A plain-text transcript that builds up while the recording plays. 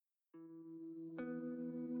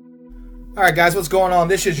All right, guys, what's going on?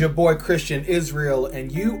 This is your boy Christian Israel, and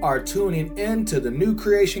you are tuning in to the New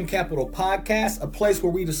Creation Capital Podcast, a place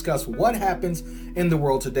where we discuss what happens in the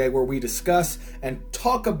world today, where we discuss and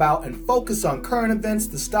talk about and focus on current events,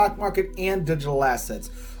 the stock market, and digital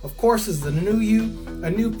assets. Of course, it's the new you, a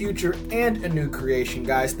new future, and a new creation,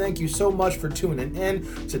 guys. Thank you so much for tuning in.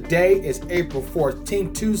 Today is April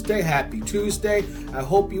 14th, Tuesday. Happy Tuesday. I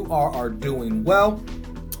hope you are doing well.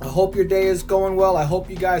 I hope your day is going well. I hope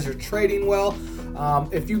you guys are trading well.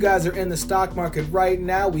 If you guys are in the stock market right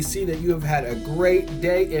now, we see that you have had a great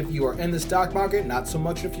day if you are in the stock market, not so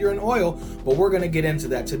much if you're in oil, but we're going to get into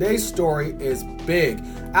that. Today's story is big.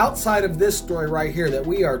 Outside of this story right here, that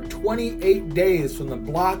we are 28 days from the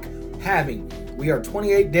block halving. We are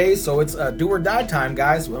 28 days, so it's do or die time,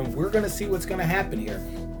 guys. We're going to see what's going to happen here.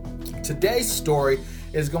 Today's story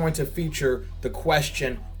is going to feature the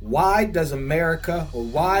question, why does America, or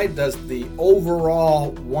why does the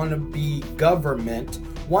overall wannabe government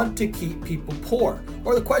want to keep people poor?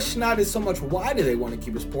 Or the question not is so much why do they want to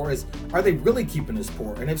keep us poor, is are they really keeping us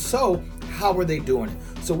poor? And if so, how are they doing it?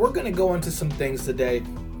 So we're going to go into some things today.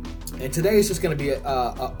 And today is just going to be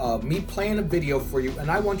me playing a video for you.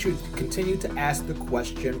 And I want you to continue to ask the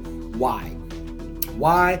question, why?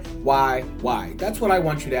 Why? That's what I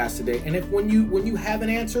want you to ask today. And if when you have an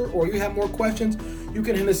answer or you have more questions, you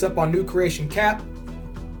can hit us up on New Creation Cap,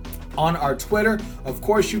 on our Twitter. Of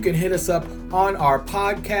course, you can hit us up on our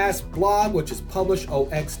podcast blog, which is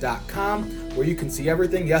publishox.com, where you can see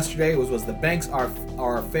everything. Yesterday was the banks are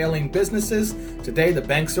failing businesses. Today, the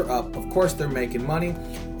banks are up. Of course, they're making money.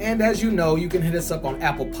 And as you know, you can hit us up on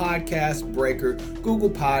Apple Podcasts, Breaker, Google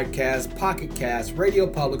Podcasts, Pocket Casts, Radio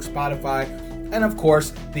Public, Spotify, and of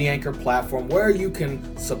course, the Anchor platform, where you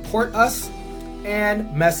can support us and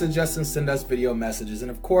message us and send us video messages. And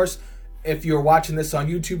of course, if you're watching this on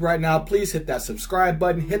YouTube right now, please hit that subscribe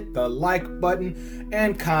button, hit the like button,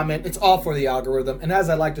 and comment. It's all for the algorithm. And as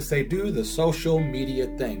I like to say, do the social media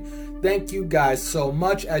thing. Thank you guys so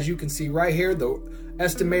much. As you can see right here, the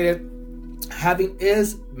estimated halving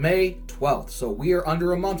is May 12th. So we are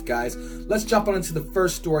under a month, guys. Let's jump on into the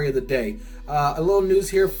first story of the day. A little news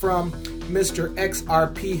here from Mr.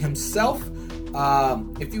 XRP himself.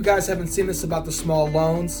 If you guys haven't seen this about the small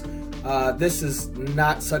loans, this is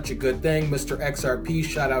not such a good thing. Mr. XRP,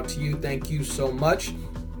 shout out to you. Thank you so much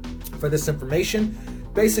for this information.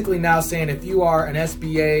 Basically now saying if you are an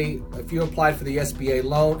SBA, if you applied for the SBA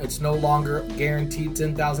loan, it's no longer guaranteed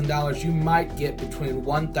 $10,000. You might get between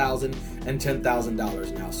 $1,000 and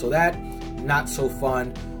 $10,000 now. So that, not so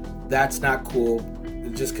fun. That's not cool.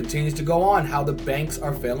 It just continues to go on how the banks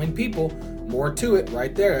are failing people. More to it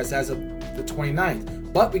right there as of the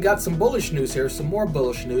 29th. But we got some bullish news here, some more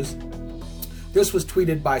bullish news. This was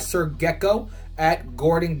tweeted by Sir Gecko at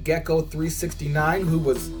Gordon Gecko 369, who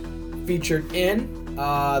was featured in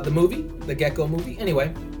the movie, the Gecko movie.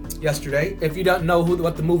 Anyway, yesterday. If you don't know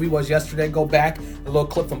what the movie was yesterday, go back, a little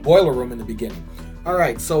clip from Boiler Room in the beginning. All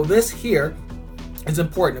right, so this here is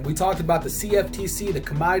important. We talked about the CFTC, the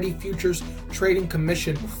Commodity Futures Trading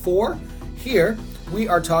Commission before. Here, we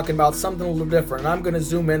are talking about something a little different. And I'm going to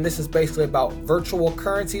zoom in. This is basically about virtual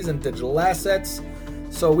currencies and digital assets.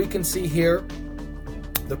 So we can see here,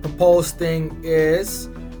 the proposed thing is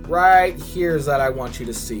right here is that I want you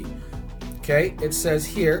to see. Okay, it says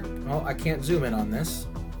here, oh, I can't zoom in on this.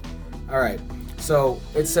 All right, so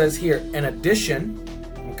it says here, in addition,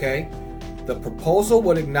 okay, the proposal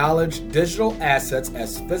would acknowledge digital assets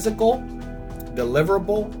as physical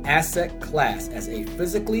deliverable asset class, as a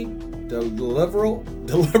physically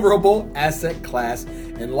deliverable asset class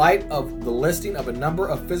in light of the listing of a number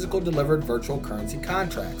of physical delivered virtual currency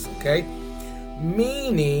contracts, okay?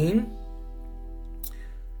 Meaning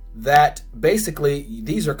that basically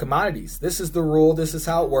these are commodities. This is the rule. This is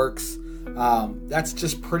how it works. That's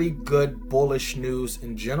just pretty good bullish news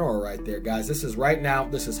in general right there, guys. This is right now.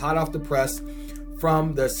 This is hot off the press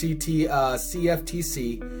from the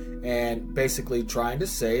CFTC, and basically trying to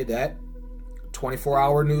say that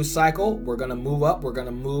 24-hour news cycle, we're going to move up. We're going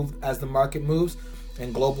to move as the market moves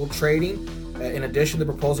in global trading. In addition, the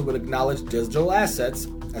proposal would acknowledge digital assets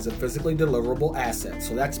as a physically deliverable asset.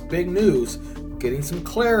 So that's big news, getting some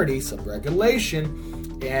clarity, some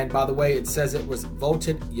regulation. And by the way, it says it was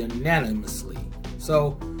voted unanimously.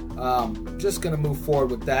 So just going to move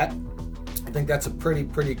forward with that. I think that's a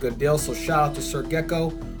pretty good deal. So shout out to Sir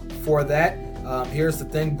Gecko for that. Here's the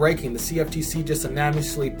thing, breaking. The CFTC just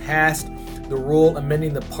unanimously passed the rule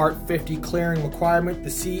amending the Part 50 clearing requirement. The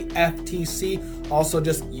CFTC also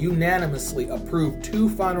just unanimously approved two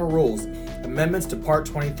final rules. Amendments to Part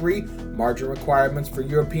 23, margin requirements for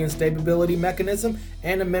European Stability Mechanism,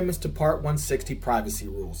 and amendments to Part 160, privacy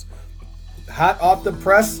rules. hot off the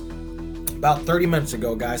press about 30 minutes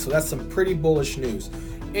ago, guys. So that's some pretty bullish news.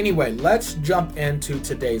 Anyway, let's jump into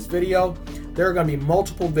today's video. There are going to be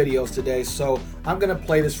multiple videos today, so I'm going to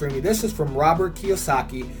play this for you. This is from Robert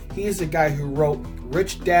Kiyosaki. He's the guy who wrote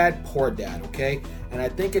Rich Dad, Poor Dad, okay? And I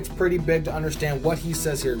think it's pretty big to understand what he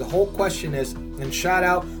says here. The whole question is, and shout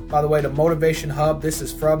out, by the way, to Motivation Hub. This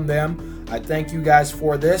is from them. I thank you guys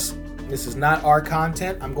for this. This is not our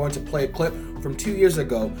content. I'm going to play a clip from 2 years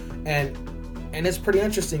ago, and it's pretty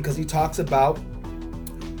interesting because he talks about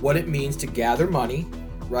what it means to gather money,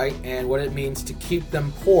 right? And what it means to keep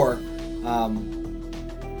them poor.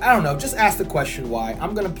 I don't know, just ask the question why.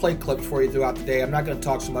 I'm going to play clips for you throughout the day. I'm not going to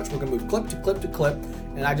talk so much. We're going to move clip to clip to clip,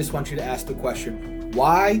 and I just want you to ask the question,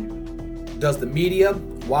 why does the media,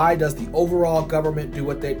 why does the overall government do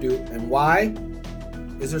what they do, and why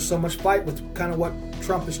is there so much fight with kind of what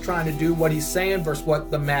Trump is trying to do, what he's saying versus what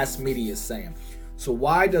the mass media is saying? So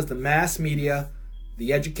why does the mass media,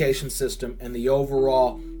 the education system, and the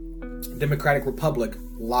overall Democratic Republic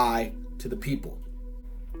lie to the people?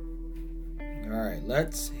 All right,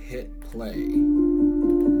 let's hit play.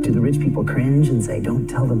 Do the rich people cringe and say, don't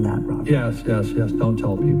tell them that, Rob? Yes. Don't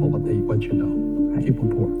tell people what you know. Right. Keep them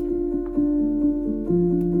poor.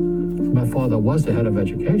 My father was the head of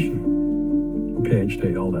education,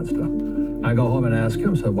 PhD, all that stuff. I go home and ask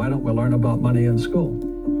him, said, why don't we learn about money in school?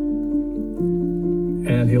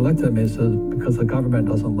 And he looked at me and said, because the government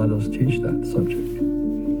doesn't let us teach that subject.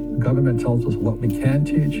 The government tells us what we can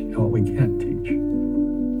teach and what we can't teach.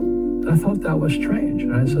 I thought that was strange.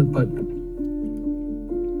 And I said, but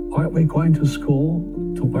aren't we going to school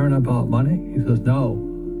to learn about money? He says, no,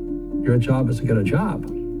 your job is to get a job.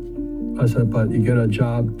 I said, but you get a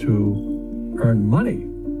job to earn money.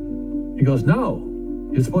 He goes, no,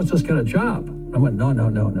 you're supposed to just get a job. I went, no.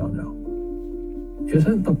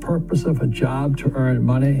 Isn't the purpose of a job to earn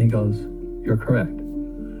money? He goes, you're correct.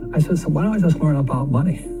 I said, so why don't I just learn about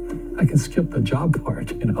money? I can skip the job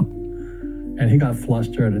part, And he got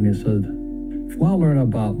flustered and he said, if you want to learn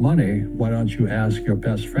about money, why don't you ask your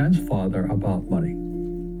best friend's father about money?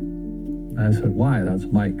 And I said, why? That's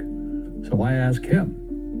Mike. So why ask him?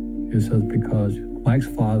 He says, because Mike's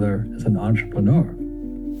father is an entrepreneur.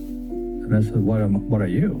 And I said, what are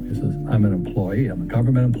you? He says, I'm an employee. I'm a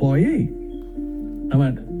government employee. I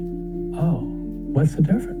went, oh, what's the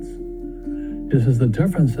difference? He says, the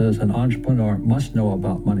difference is an entrepreneur must know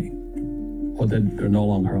about money, or they're no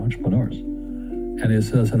longer entrepreneurs. And he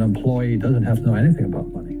says an employee doesn't have to know anything about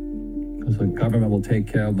money because the government will take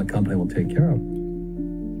care of them, the company will take care of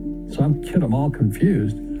them. So I'm all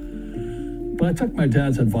confused. But I took my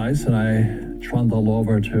dad's advice and I trundled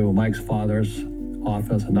over to Mike's father's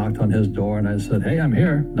office and knocked on his door and I said, hey, I'm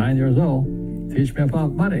here, 9 years old. Teach me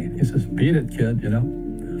about money. He says, beat it, kid,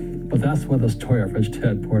 But that's where the story of Rich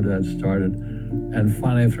Dad, Poor Dad started. And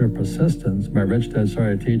finally, through persistence, my rich dad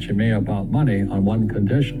started teaching me about money on one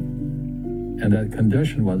condition. And that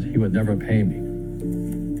condition was he would never pay me.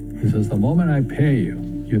 He says, the moment I pay you,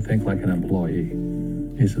 you think like an employee.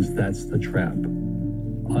 He says, that's the trap.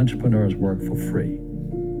 Entrepreneurs work for free.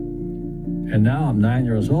 And now I'm 9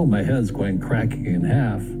 years old, my head's going cracking in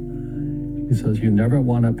half. He says, you never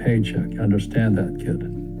want a paycheck. You understand that, kid?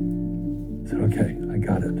 I said, okay, I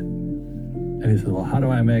got it. And he says, well, how do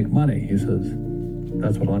I make money? He says,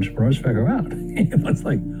 that's what entrepreneurs figure out. It's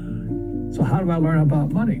like, so how do I learn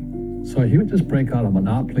about money? So he would just break out a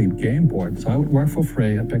Monopoly game board. So I would work for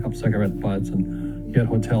free. I'd pick up cigarette butts and get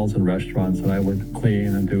hotels and restaurants, and I would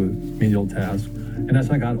clean and do menial tasks. And as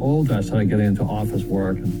I got older, I started getting into office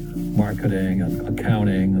work and marketing and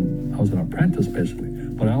accounting, and I was an apprentice basically,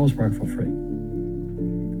 but I always worked for free.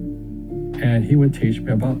 And he would teach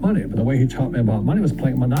me about money, but the way he taught me about money was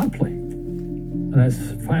playing Monopoly. And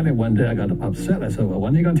finally one day I got upset. I said, well,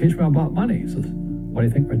 when are you going to teach me about money? He says, what do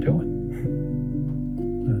you think we're doing?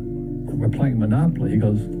 We're playing Monopoly. He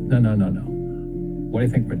goes, no. What do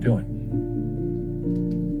you think we're doing?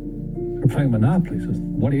 We're playing Monopoly. He says,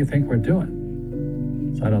 what do you think we're doing?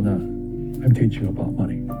 So I don't know. I'm teaching you about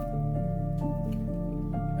money.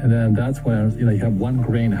 And then that's when, you have one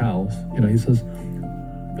green house. He says,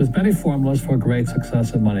 there's many formulas for great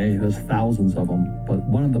success in money. There's thousands of them. But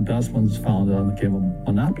one of the best ones found on the game of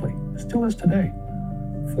Monopoly. It still is today.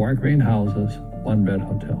 4 green houses, 1 red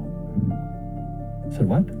hotel. I said,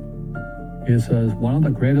 what? He says, one of the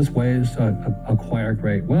greatest ways to acquire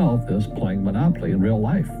great wealth is playing Monopoly in real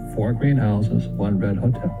life. 4 green houses, 1 red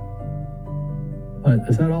hotel.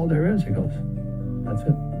 Is that all there is? He goes, that's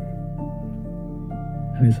it.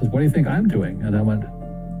 And he says, what do you think I'm doing? And I went,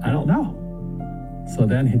 I don't know. So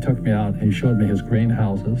then he took me out and he showed me his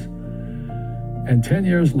greenhouses. And 10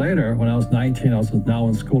 years later, when I was 19, I was now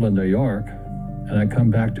in school in New York. And I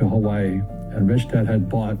come back to Hawaii, and Rich Dad had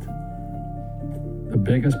bought the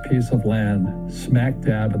biggest piece of land smack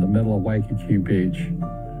dab in the middle of Waikiki Beach.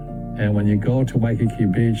 And when you go to Waikiki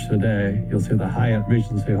Beach today, you'll see the Hyatt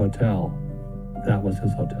Regency Hotel. That was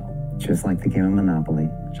his hotel. Just like the game of Monopoly.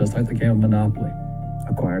 Just like the game of Monopoly.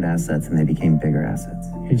 Acquired assets and they became bigger assets.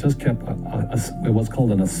 He just kept it was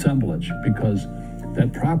called an assemblage because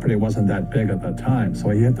that property wasn't that big at the time. So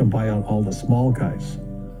he had to buy out all the small guys.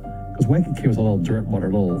 Because Waikiki was a little dirt water,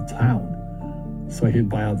 little town. So he'd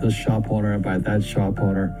buy out this shop owner and buy that shop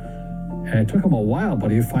owner. And it took him a while, but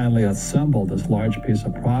he finally assembled this large piece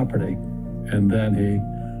of property. And then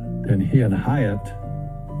he and Hyatt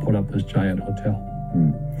put up this giant hotel.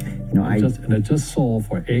 You know, It just sold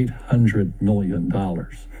for $800 million.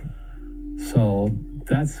 So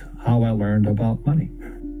that's how I learned about money.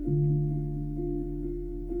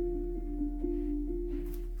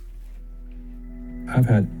 I've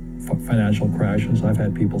had financial crashes. I've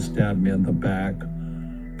had people stab me in the back,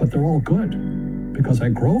 but they're all good because I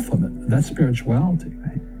grow from it. That's spirituality.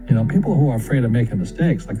 Right? You know, people who are afraid of making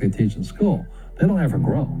mistakes, like they teach in school, they don't ever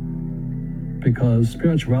grow. Because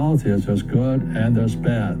spirituality is there's good and there's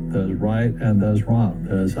bad, there's right and there's wrong,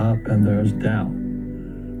 there's up and there's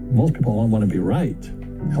down. Most people only want to be right,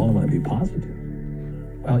 they only want to be positive.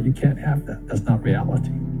 Well, you can't have that. That's not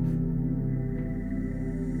reality.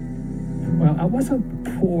 Well, I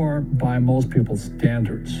wasn't poor by most people's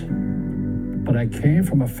standards, but I came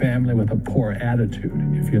from a family with a poor attitude,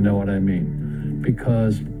 if you know what I mean.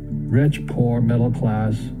 Because rich, poor, middle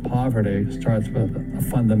class, poverty starts with a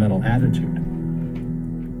fundamental attitude.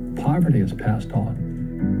 Poverty is passed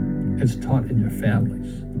on. It's taught in your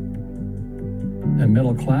families. And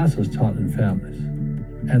middle class is taught in families.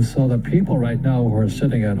 And so the people right now who are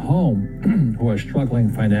sitting at home, who are struggling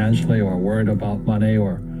financially or worried about money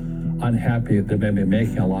or unhappy, they may be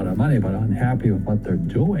making a lot of money, but unhappy with what they're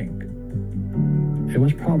doing, it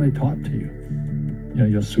was probably taught to you. You know,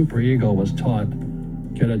 your super ego was taught,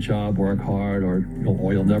 get a job, work hard, or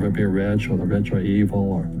you'll never be rich, or the rich are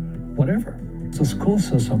evil, or whatever. The school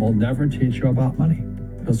system will never teach you about money.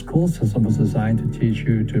 The school system was designed to teach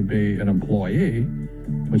you to be an employee,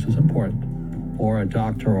 which is important, or a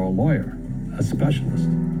doctor or a lawyer, a specialist,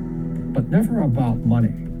 but never about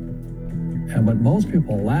money. And what most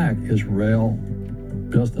people lack is real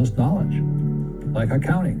business knowledge, like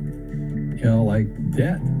accounting, you know, like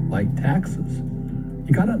debt, like taxes.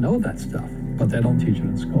 You got to know that stuff, but they don't teach it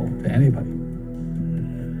in school to anybody.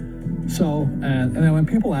 So, and then when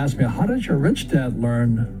people ask me, how did your rich dad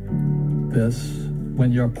learn this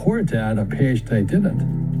when your poor dad, a PhD, didn't?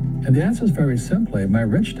 And the answer is very simply, my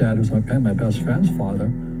rich dad, who's my best friend's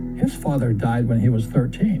father, his father died when he was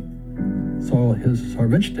 13. So his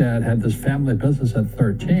rich dad had this family business at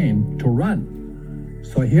 13 to run.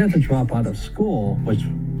 So he had to drop out of school, which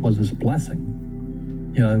was his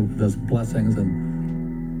blessing. You know, there's blessings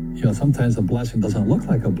and, you know, sometimes a blessing doesn't look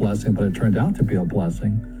like a blessing, but it turned out to be a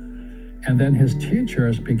blessing. And then his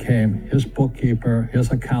teachers became his bookkeeper,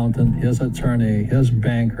 his accountant, his attorney, his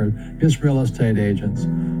banker, his real estate agents.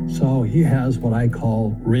 So he has what I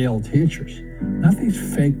call real teachers, not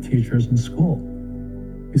these fake teachers in school.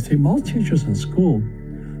 You see, most teachers in school,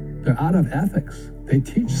 they're out of ethics. They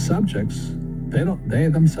teach subjects they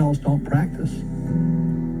themselves don't practice.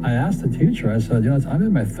 I asked the teacher, I said, you know, I'm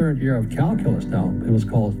in my third year of calculus now. It was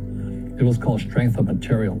called strength of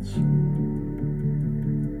materials.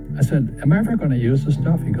 I said, am I ever going to use this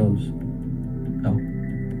stuff? He goes, no.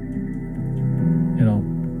 You know,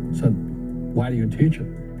 I said, why do you teach it?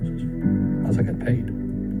 He says, because I get paid.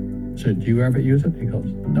 I said, do you ever use it? He goes,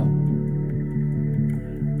 no.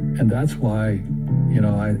 And that's why, you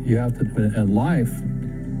know, you have to, in life,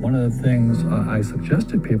 one of the things I suggest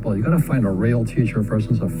to people, you got to find a real teacher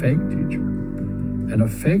versus a fake teacher. And a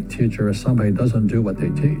fake teacher is somebody who doesn't do what they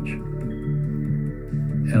teach.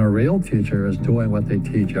 And a real teacher is doing what they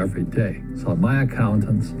teach every day. So my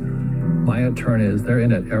accountants, my attorneys, they're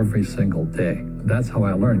in it every single day. That's how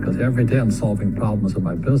I learn, because every day I'm solving problems in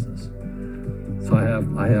my business. So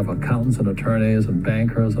I have accountants and attorneys and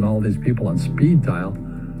bankers and all these people on speed dial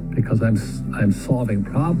because I'm solving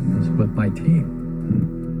problems with my team.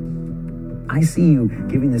 I see you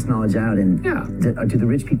giving this knowledge out, and Yeah. do the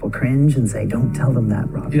rich people cringe and say, don't tell them that,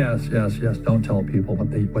 Rob? Yes. Don't tell people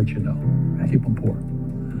what you know. Right. Keep them poor.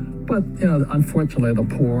 But, you know, unfortunately, the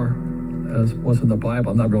poor, as was in the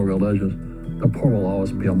Bible, I'm not real religious, the poor will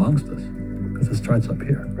always be amongst us because it starts up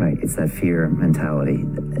here. Right, it's that fear mentality.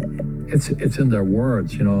 It's in their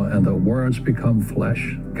words, you know, and the words become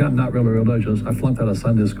flesh. I'm not really religious. I flunked out of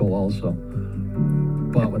Sunday school also.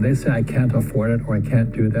 But when they say I can't afford it or I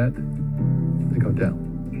can't do that, they go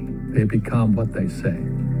down. they become what they say.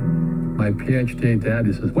 My PhD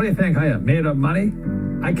daddy says, what do you think I am, made of money?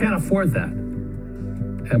 I can't afford that.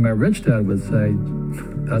 And my rich dad would say,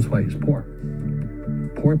 that's why he's poor.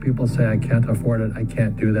 Poor people say, I can't afford it, I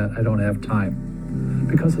can't do that, I don't have time.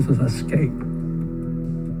 Because it's an escape.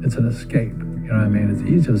 It's an escape. You know what I mean? It's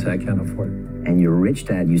easy to say, I can't afford it. And your rich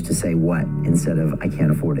dad used to say what instead of, I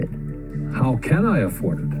can't afford it? How can I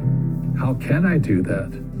afford it? How can I do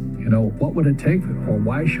that? You know, what would it take? Or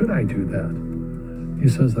why should I do that? He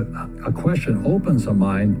says that a question opens the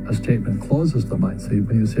mind, a statement closes the mind. See,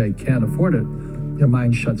 when you say, I can't afford it, your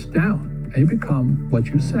mind shuts down and you become what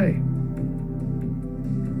you say.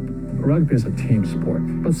 Rugby is a team sport,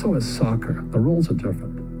 but so is soccer. The rules are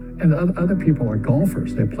different. And other people are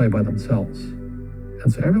golfers. They play by themselves.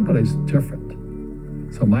 And so everybody's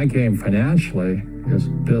different. So my game financially is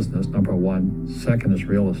business, number one. Second is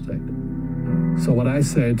real estate. So what I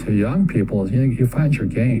say to young people is, you find your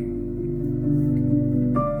game.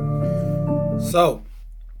 So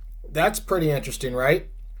that's pretty interesting, right?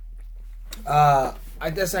 I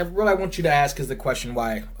guess I really want you to ask is the question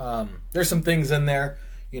why. There's some things in there,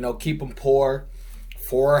 keep them poor,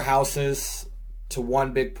 4 houses to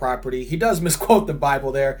 1 big property. He does misquote the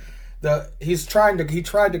Bible there. He tried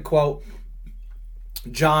to quote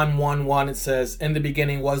John 1:1. It says, in the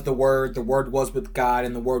beginning was the Word was with God,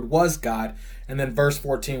 and the Word was God. And then verse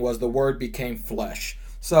 14 was, the Word became flesh.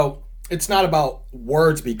 So it's not about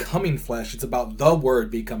words becoming flesh. It's about the Word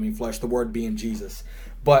becoming flesh, the Word being Jesus.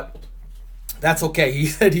 But that's okay. He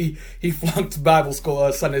said he flunked Bible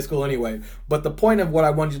school, Sunday school anyway. But the point of what I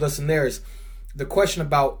want you to listen there is the question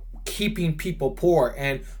about keeping people poor.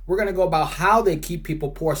 And we're going to go about how they keep people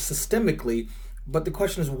poor systemically. But the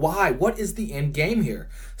question is why? What is the end game here?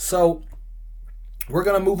 So we're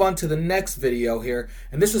going to move on to the next video here.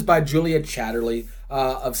 And this is by Julia Chatterley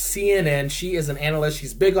of CNN. She is an analyst.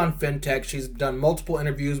 She's big on fintech. She's done multiple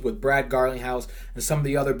interviews with Brad Garlinghouse and some of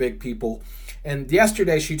the other big people. And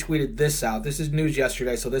yesterday she tweeted this out. This is news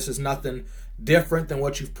yesterday, so this is nothing different than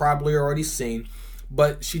what you've probably already seen.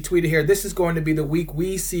 But she tweeted here, this is going to be the week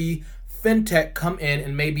we see fintech come in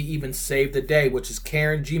and maybe even save the day, which is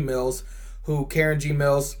Karen G. Mills, who Karen G.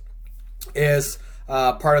 Mills is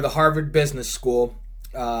part of the Harvard Business School.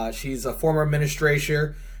 She's a former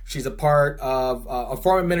administrator. She's a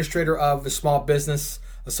former administrator of the Small Business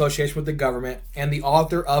Association with the government and the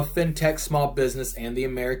author of Fintech, Small Business, and the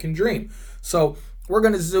American Dream. So we're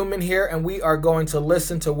going to zoom in here and we are going to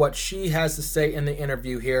listen to what she has to say in the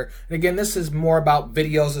interview here. And again, this is more about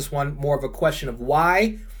videos. This one more of a question of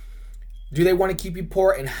why do they want to keep you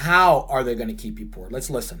poor and how are they going to keep you poor? Let's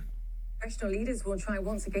listen. National leaders will try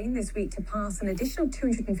once again this week to pass an additional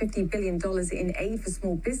 $250 billion in aid for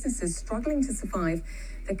small businesses struggling to survive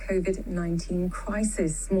the COVID-19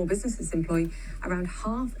 crisis. Small businesses employ around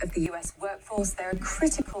half of the US workforce. They're a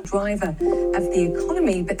critical driver of the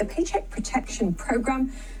economy, but the Paycheck Protection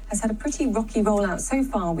Program has had a pretty rocky rollout so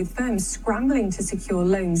far, with firms scrambling to secure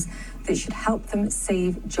loans that should help them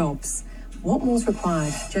save jobs. What more is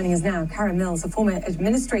required? Joining us now, Karen Mills, a former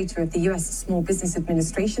administrator of the U.S. Small Business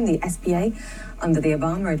Administration, the SBA, under the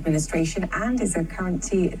Obama administration, and is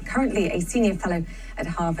currently a senior fellow at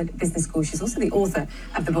Harvard Business School. She's also the author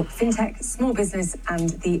of the book Fintech, Small Business, and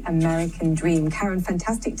the American Dream. Karen,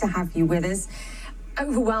 fantastic to have you with us.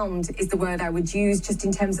 Overwhelmed is the word I would use, just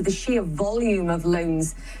in terms of the sheer volume of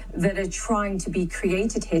loans that are trying to be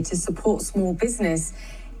created here to support small business.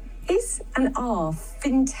 Is and are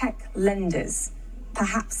fintech lenders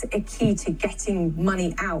perhaps a key to getting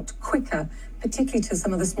money out quicker, particularly to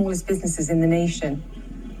some of the smallest businesses in the nation?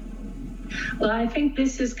 Well, I think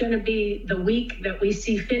this is going to be the week that we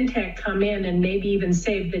see fintech come in and maybe even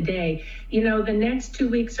save the day. You know, the next 2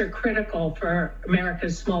 weeks are critical for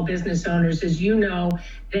America's small business owners. As you know,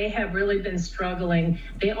 they have really been struggling.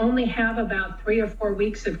 They only have about 3 or 4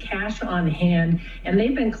 weeks of cash on hand, and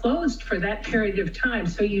they've been closed for that period of time.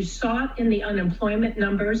 So you saw it in the unemployment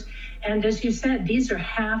numbers. And as you said, these are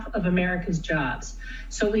half of America's jobs.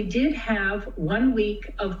 So we did have 1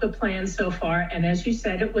 week of the plan so far. And as you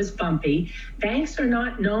said, it was bumpy. Banks are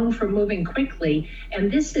not known for moving quickly.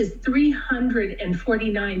 And this is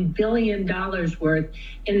 $349 billion worth.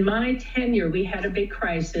 In my tenure, we had a big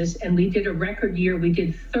crisis and we did a record year. We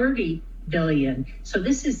did 30 billion. So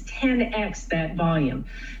this is 10x that volume.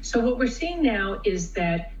 So what we're seeing now is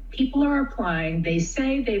that people are applying. They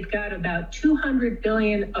say they've got about 200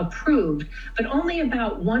 billion approved, but only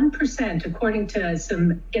about 1%, according to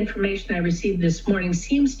some information I received this morning,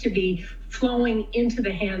 seems to be flowing into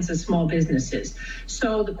the hands of small businesses.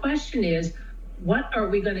 So the question is, what are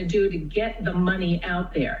we going to do to get the money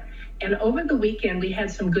out there? And over the weekend, we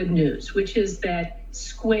had some good news, which is that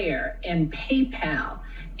Square and PayPal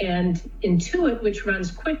and Intuit, which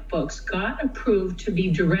runs QuickBooks, got approved to be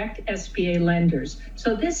direct SBA lenders.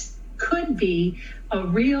 So this could be a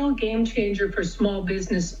real game changer for small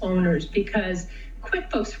business owners, because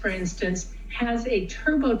QuickBooks, for instance, has a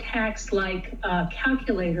TurboTax-like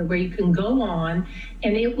calculator where you can go on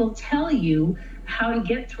and it will tell you how to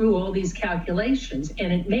get through all these calculations.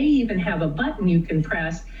 And it may even have a button you can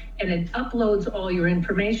press and it uploads all your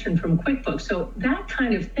information from QuickBooks. So that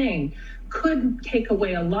kind of thing could take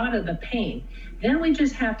away a lot of the pain. Then we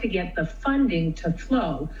just have to get the funding to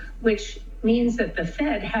flow, which means that the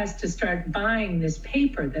Fed has to start buying this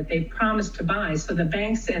paper that they promised to buy so the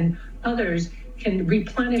banks and others can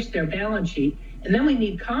replenish their balance sheet. And then we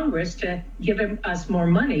need Congress to give us more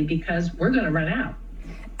money because we're going to run out.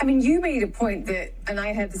 I mean, you made a point that, and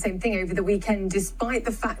I heard the same thing over the weekend, despite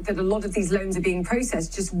the fact that a lot of these loans are being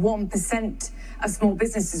processed, just 1% of small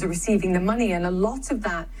businesses are receiving the money. And a lot of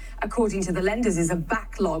that, according to the lenders, is a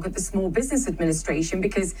backlog at the Small Business Administration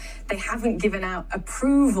because they haven't given out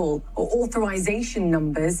approval or authorization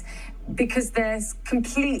numbers because they're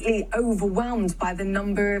completely overwhelmed by the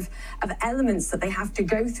number of elements that they have to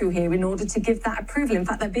go through here in order to give that approval. In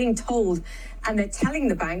fact, they're being told and they're telling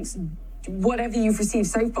the banks, whatever you've received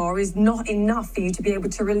so far is not enough for you to be able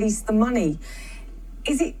to release the money.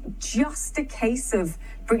 Is it just a case of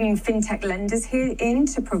bringing fintech lenders here in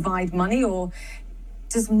to provide money, or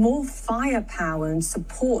does more firepower and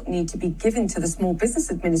support need to be given to the Small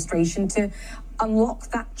Business Administration to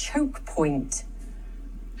unlock that choke point?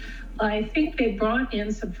 I think they brought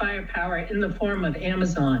in some firepower in the form of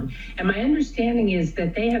Amazon. And my understanding is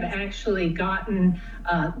that they have actually gotten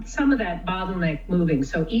some of that bottleneck moving.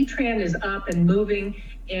 So E-Tran is up and moving,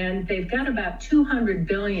 and they've got about $200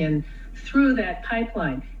 billion through that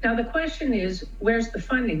pipeline. Now, the question is, where's the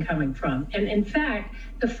funding coming from? And in fact,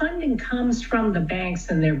 the funding comes from the banks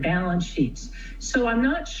and their balance sheets. So I'm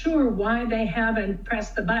not sure why they haven't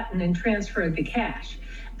pressed the button and transferred the cash.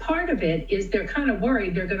 Part of it is they're kind of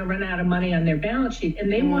worried they're going to run out of money on their balance sheet,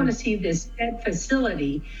 and they want to see this Fed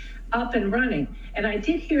facility up and running. And I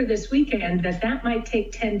did hear this weekend that that might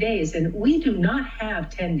take 10 days, and we do not have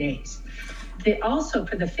 10 days. They also,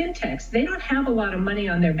 for the fintechs, they don't have a lot of money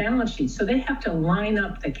on their balance sheet, so they have to line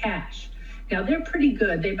up the cash. Now, they're pretty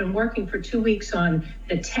good. They've been working for 2 weeks on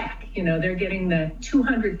the tech. You know, they're getting the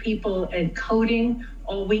 200 people in coding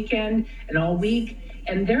all weekend and all week.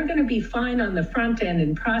 And they're going to be fine on the front end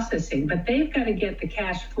in processing, but they've got to get the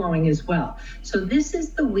cash flowing as well. So this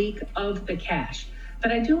is the week of the cash.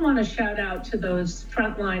 But I do want to shout out to those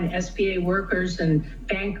frontline SBA workers and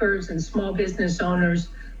bankers and small business owners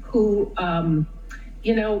who, are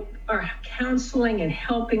counseling and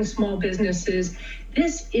helping small businesses.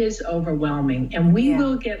 This is overwhelming, and we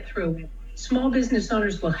will get through it. Small business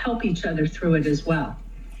owners will help each other through it as well.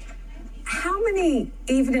 How many,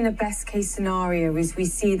 even in a best case scenario, as we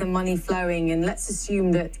see the money flowing, and let's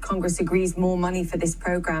assume that Congress agrees more money for this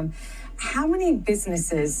program, how many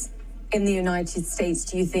businesses in the United States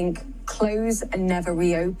do you think close and never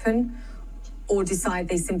reopen, or decide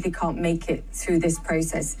they simply can't make it through this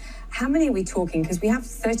process? How many are we talking? Because we have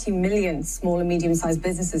 30 million small and medium-sized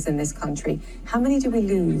businesses in this country. How many do we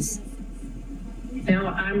lose? Now,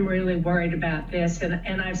 I'm really worried about this,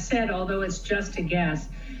 and I've said, although it's just a guess,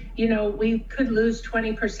 we could lose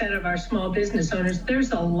 20% of our small business owners.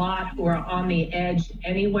 There's a lot who are on the edge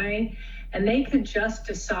anyway, and they could just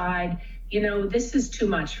decide, this is too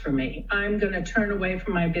much for me. I'm going to turn away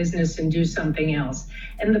from my business and do something else.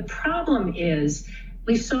 And the problem is,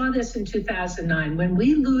 we saw this in 2009. When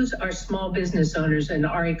we lose our small business owners in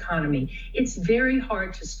our economy, it's very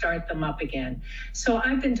hard to start them up again. So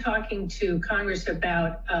I've been talking to Congress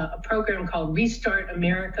about a program called Restart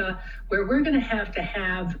America, where we're going to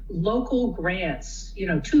have local grants,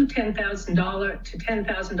 $2 to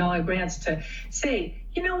 $10,000 grants to say,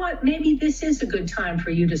 you know what, maybe this is a good time for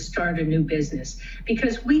you to start a new business,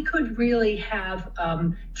 because we could really have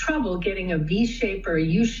trouble getting a V-shaped or a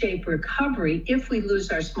U-shaped recovery if we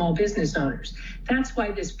lose our small business owners. That's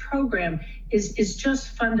why this program is just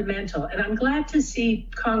fundamental. And I'm glad to see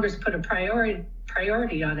Congress put a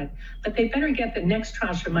priority on it, but they better get the next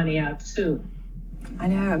tranche of money out soon. I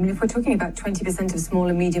know. I mean, if we're talking about 20% of small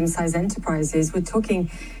and medium-sized enterprises, we're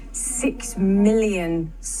talking 6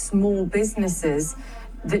 million small businesses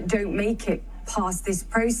that don't make it past this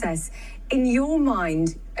process. In your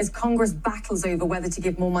mind, as Congress battles over whether to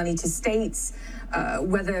give more money to states,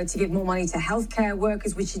 whether to give more money to healthcare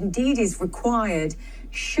workers, which indeed is required,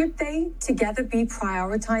 should they together be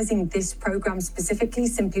prioritizing this program specifically,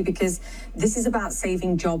 simply because this is about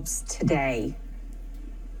saving jobs today?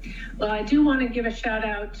 Well, I do want to give a shout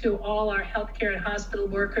out to all our healthcare and hospital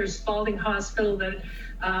workers, Spalding Hospital that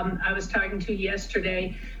I was talking to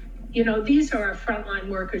yesterday. You know, these are our frontline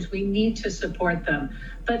workers. We need to support them.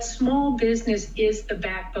 But small business is the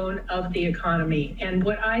backbone of the economy. And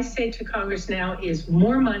what I say to Congress now is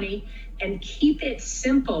more money and keep it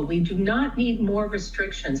simple. We do not need more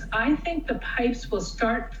restrictions. I think the pipes will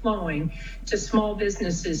start flowing to small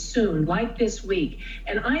businesses soon, like this week.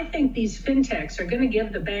 And I think these fintechs are going to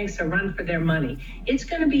give the banks a run for their money. It's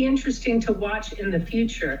going to be interesting to watch in the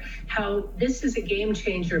future how this is a game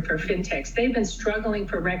changer for fintechs. They've been struggling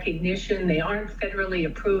for recognition. They aren't federally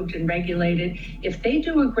approved and regulated. If they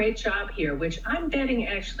do a great job here, which I'm betting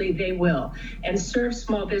actually they will, and serve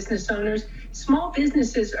small business owners, small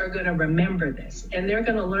businesses are going to remember this, and they're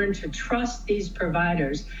going to learn to trust these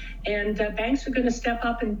providers. And banks are going to step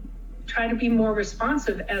up and try to be more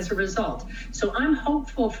responsive as a result. So I'm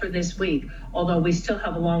hopeful for this week, although we still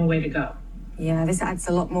have a long way to go. Yeah, this adds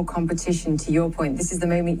a lot more competition to your point. This is the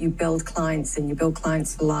moment you build clients and you build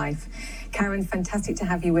clients for life. Karen, fantastic to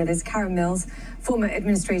have you with us. Karen Mills, former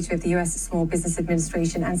administrator of the U.S. Small Business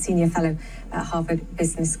Administration and senior fellow at Harvard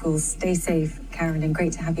Business School. Stay safe, Karen, and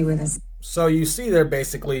great to have you with us. So you see there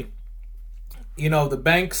basically, you know, the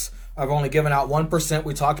banks have only given out 1%.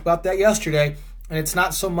 We talked about that yesterday. And it's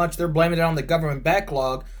not so much they're blaming it on the government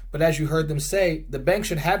backlog, but as you heard them say, the bank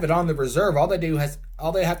should have it on the reserve. All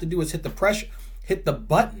they have to do is hit the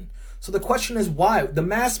button. So the question is why? The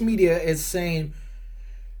mass media is saying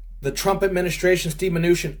the Trump administration, Steve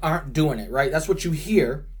Mnuchin, aren't doing it, right? That's what you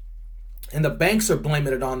hear. And the banks are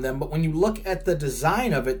blaming it on them. But when you look at the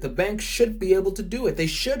design of it, the banks should be able to do it. They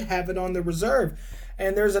should have it on the reserve.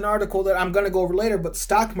 And there's an article that I'm going to go over later, but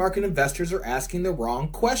stock market investors are asking the wrong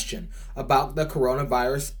question about the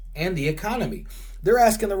coronavirus and the economy. They're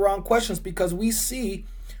asking the wrong questions because we see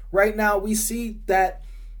that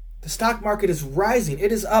the stock market is rising.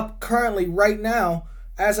 It is up currently right now,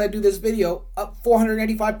 as I do this video, up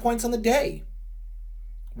 485 points on the day.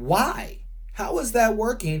 Why? How is that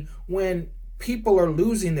working when people are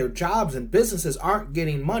losing their jobs and businesses aren't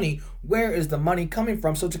getting money? Where is the money coming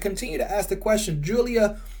from? So to continue to ask the question,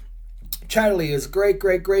 Julia Chatterley is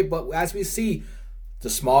great, but as we see, the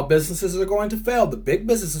small businesses are going to fail. The big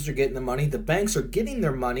businesses are getting the money. The banks are getting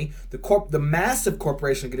their money. The massive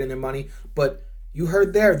corporations are getting their money. But you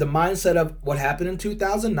heard there the mindset of what happened in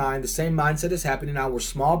 2009. The same mindset is happening now where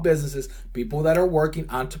small businesses, people that are working,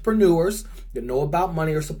 entrepreneurs that know about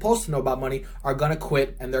money or supposed to know about money are going to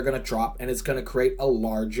quit and they're going to drop. And it's going to create a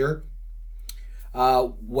larger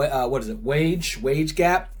wage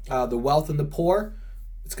gap, the wealth and the poor.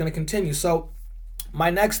 It's going to continue. So my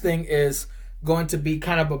next thing is going to be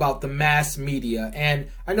kind of about the mass media. And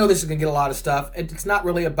I know this is going to get a lot of stuff. It's not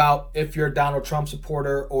really about if you're a Donald Trump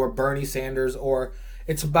supporter or Bernie Sanders, or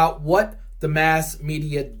it's about what the mass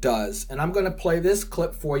media does. And I'm going to play this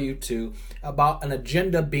clip for you too about an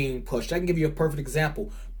agenda being pushed. I can give you a perfect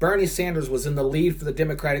example. Bernie Sanders was in the lead for the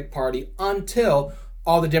Democratic Party until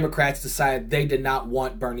all the Democrats decided they did not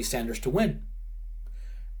want Bernie Sanders to win.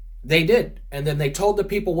 They did. And then they told the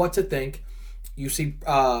people what to think. You see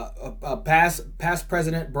past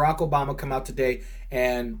President Barack Obama come out today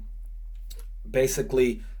and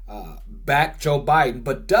basically back Joe Biden.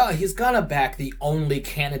 But he's going to back the only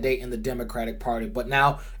candidate in the Democratic Party. But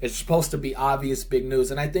now it's supposed to be obvious big news.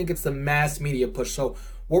 And I think it's the mass media push. So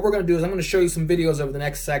what we're going to do is I'm going to show you some videos over the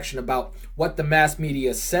next section about what the mass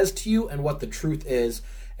media says to you and what the truth is.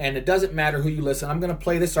 And it doesn't matter who you listen. I'm going to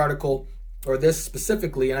play this article, or this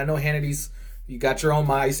specifically, and I know Hannity's, you got your own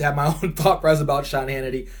mind. I used to have my own thought process about Sean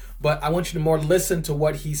Hannity, but I want you to more listen to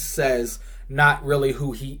what he says, not really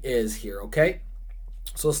who he is here, okay?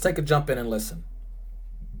 So let's take a jump in and listen.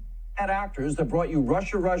 Actors that brought you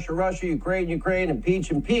Russia, Ukraine,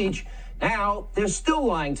 impeach. Now they're still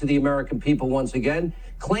lying to the American people once again,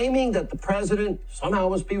 claiming that the president somehow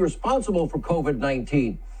must be responsible for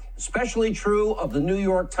COVID-19. Especially true of the New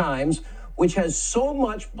York Times, which has so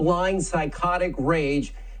much blind psychotic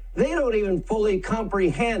rage they don't even fully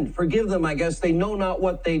comprehend. Forgive them, I guess. They know not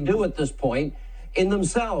what they do at this point in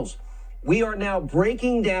themselves. We are now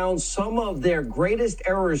breaking down some of their greatest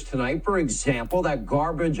errors tonight. For example, that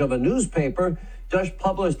garbage of a newspaper just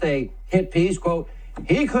published a hit piece, quote,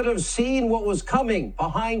 "He could have seen what was coming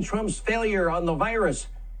behind Trump's failure on the virus."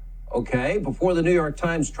 Okay, before the New York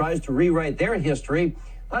Times tries to rewrite their history,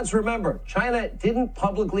 let's remember, China didn't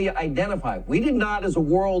publicly identify. We did not, as a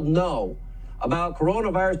world, know about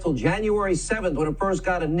coronavirus till January 7th when it first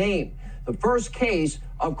got a name. The first case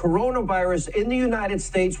of coronavirus in the United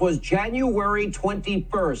States was January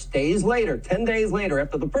 21st. 10 days later,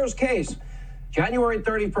 after the first case, January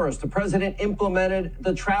 31st, the president implemented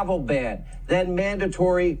the travel ban, then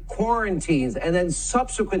mandatory quarantines, and then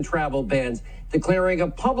subsequent travel bans, declaring a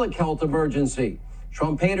public health emergency.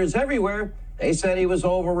 Trump haters everywhere, they said he was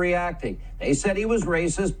overreacting. They said he was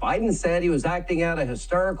racist. Biden said he was acting out of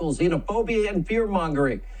hysterical xenophobia and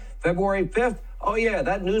fear-mongering. February 5th, oh yeah,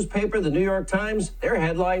 that newspaper, the New York Times, their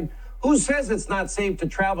headline, "Who says it's not safe to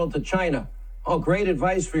travel to China?" Oh, great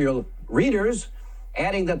advice for your readers,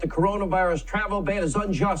 adding that the coronavirus travel ban is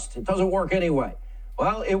unjust. It doesn't work anyway.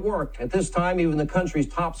 Well, it worked. At this time, even the country's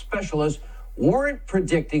top specialists weren't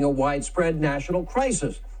predicting a widespread national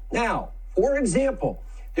crisis. Now, for example,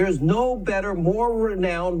 there's no better, more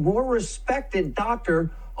renowned, more respected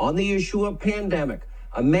doctor on the issue of pandemic.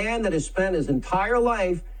 A man that has spent his entire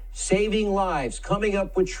life saving lives, coming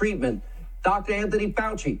up with treatment. Dr. Anthony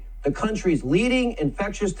Fauci, the country's leading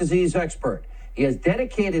infectious disease expert. He has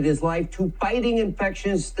dedicated his life to fighting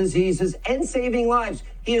infectious diseases and saving lives.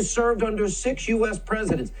 He has served under 6 U.S.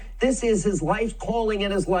 presidents. This is his life calling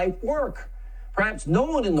and his life work. Perhaps no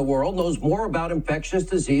one in the world knows more about infectious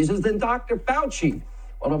diseases than Dr. Fauci.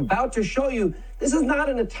 What I'm about to show you, this is not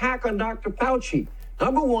an attack on Dr. Fauci.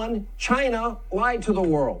 Number one, China lied to the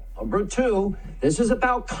world. Number two, this is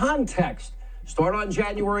about context. Start on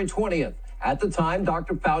January 20th. At the time,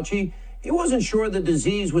 Dr. Fauci, he wasn't sure the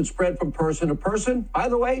disease would spread from person to person. By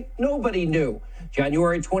the way, nobody knew.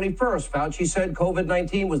 January 21st, Fauci said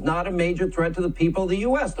COVID-19 was not a major threat to the people of the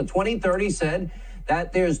U.S. The 2030 said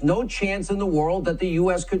that there's no chance in the world that the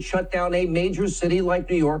U.S. could shut down a major city like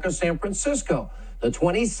New York or San Francisco. The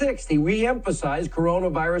 26th, he re-emphasized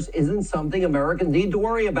coronavirus isn't something Americans need to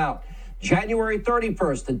worry about. January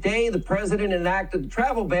 31st, the day the president enacted the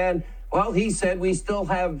travel ban, well, he said we still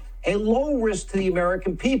have a low risk to the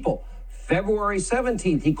American people. February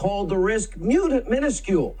 17th, he called the risk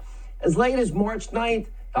minuscule. As late as March 9th,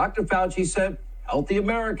 Dr. Fauci said, healthy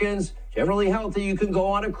Americans, generally healthy, you can go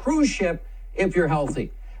on a cruise ship if you're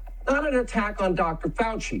healthy. Not an attack on Dr.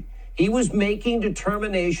 Fauci. He was making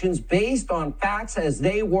determinations based on facts as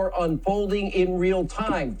they were unfolding in real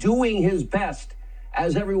time, doing his best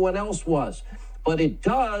as everyone else was. But it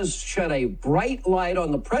does shed a bright light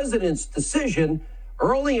on the president's decision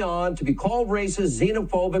early on to be called racist,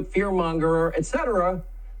 xenophobic, fearmonger, etc.,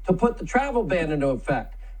 to put the travel ban into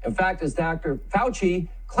effect. In fact, as Dr. Fauci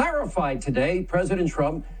clarified today, President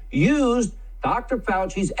Trump used Dr.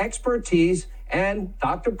 Fauci's expertise and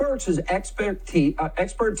Dr. Birx's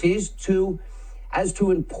expertise as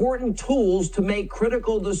to important tools to make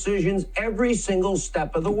critical decisions every single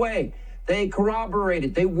step of the way. They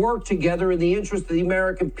corroborated. They worked together in the interest of the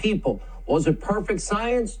American people. Was it perfect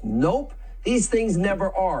science? Nope. These things never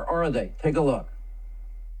are they? Take a look.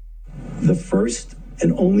 The first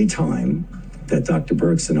and only time that Dr.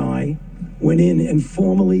 Birx and I went in and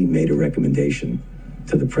formally made a recommendation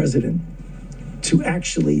to the president to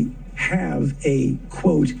actually have a,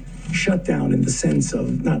 quote, shutdown in the sense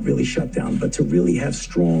of not really shutdown, but to really have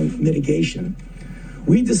strong mitigation.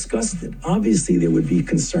 We discussed it. Obviously, there would be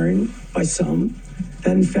concern by some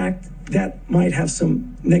that, in fact, that might have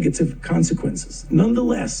some negative consequences.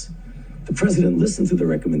 Nonetheless, the president listened to the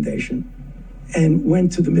recommendation and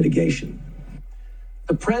went to the mitigation.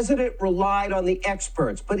 The president relied on the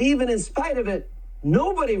experts, but even in spite of it,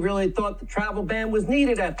 nobody really thought the travel ban was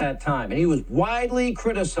needed at that time. And he was widely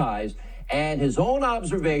criticized. And his own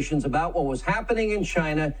observations about what was happening in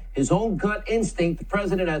China, his own gut instinct, the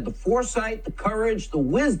president had the foresight, the courage, the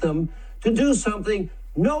wisdom to do something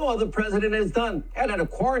no other president has done. Had a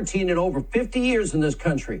quarantine in over 50 years in this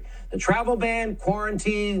country. The travel ban,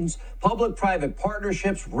 quarantines, public-private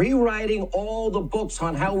partnerships, rewriting all the books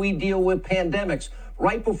on how we deal with pandemics.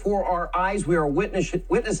 Right before our eyes, we are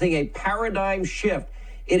witnessing a paradigm shift.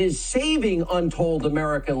 It is saving untold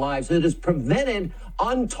American lives. It has prevented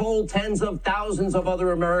untold tens of thousands of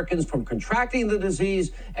other Americans from contracting the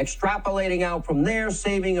disease, extrapolating out from there,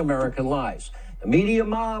 saving American lives. The media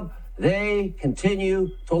mob, they continue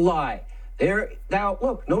to lie. Now,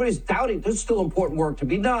 look, nobody's doubting there's still important work to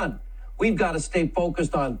be done. We've got to stay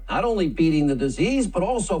focused on not only beating the disease, but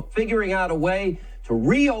also figuring out a way to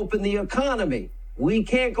reopen the economy. We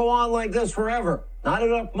can't go on like this forever. Not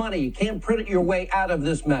enough money. You can't print your way out of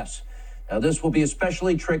this mess. Now, this will be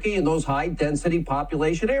especially tricky in those high-density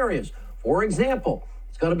population areas. For example,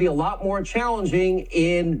 it's going to be a lot more challenging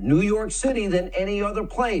in New York City than any other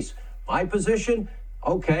place. My position,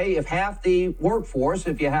 okay, if half the workforce,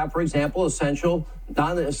 if you have, for example, essential,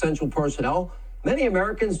 non-essential personnel, many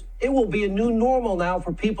Americans, it will be a new normal now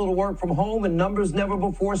for people to work from home in numbers never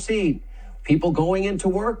before seen. People going into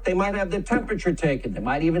work, they might have their temperature taken. They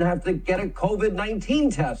might even have to get a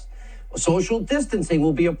COVID-19 test. Social distancing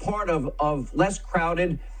will be a part of less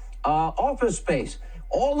crowded office space.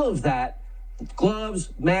 All of that, gloves,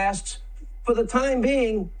 masks, for the time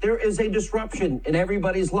being, there is a disruption in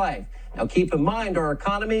everybody's life. Now, keep in mind, our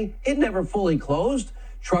economy, it never fully closed.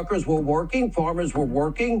 Truckers were working, farmers were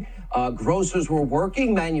working, grocers were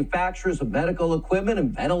working, manufacturers of medical equipment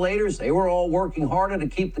and ventilators, they were all working harder to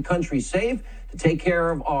keep the country safe, to take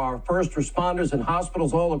care of our first responders in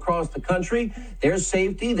hospitals all across the country. Their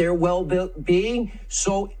safety, their well-being,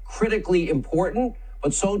 so critically important,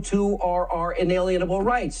 but so too are our inalienable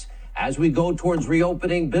rights. As we go towards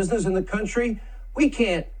reopening business in the country, we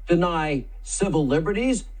can't deny civil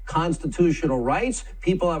liberties, constitutional rights.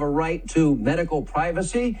 People have a right to medical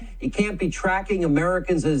privacy. You can't be tracking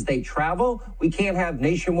Americans as they travel. We can't have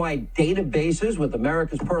nationwide databases with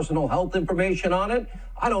America's personal health information on it.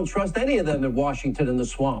 I don't trust any of them in Washington in the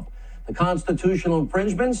swamp. The constitutional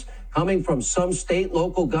infringements coming from some state,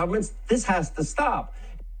 local governments, this has to stop.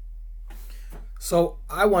 So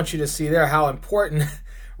I want you to see there how important,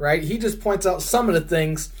 right? He just points out some of the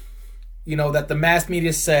things, you know, that the mass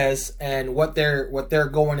media says and what they're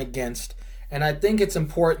going against. And I think it's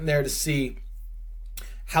important there to see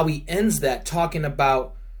how he ends that, talking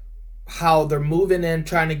about how they're moving in,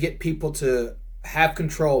 trying to get people to have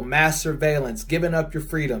control, mass surveillance, giving up your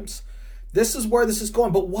freedoms. This is where this is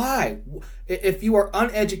going. But why? If you are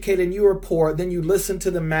uneducated and you are poor, then you listen to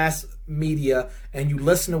the mass media and you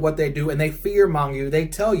listen to what they do, and they fearmonger you. They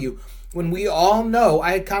tell you, when we all know,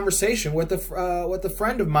 I had a conversation with a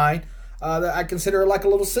friend of mine that I consider like a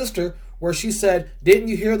little sister, where she said, didn't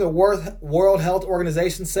you hear the World Health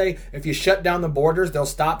Organization say if you shut down the borders, they'll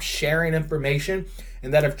stop sharing information?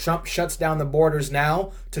 And that if Trump shuts down the borders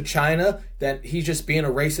now to China, that he's just being a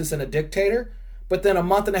racist and a dictator? But then a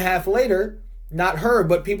month and a half later, not her,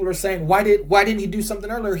 but people are saying, why didn't he do something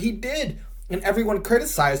earlier? He did. And everyone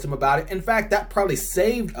criticized him about it. In fact, that probably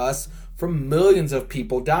saved us from millions of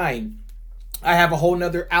people dying. I have a whole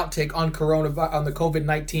nother outtake on the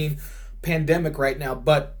COVID-19 pandemic right now.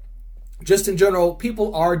 But just in general,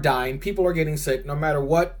 people are dying. People are getting sick, no matter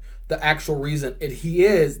what the actual reason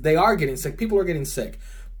they are getting sick. People are getting sick.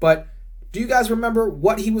 But do you guys remember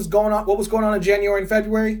what was going on in January and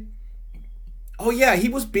February? Oh yeah, he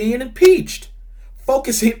was being impeached,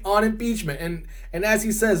 focusing on impeachment. And as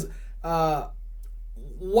he says,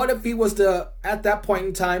 what if he was to, at that point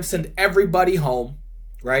in time, send everybody home,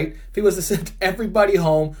 right? If he was to send everybody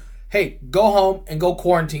home, hey, go home and go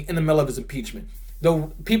quarantine in the middle of his impeachment.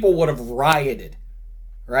 The people would have rioted,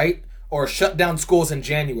 right? Or shut down schools in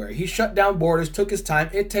January. He shut down borders, took his time.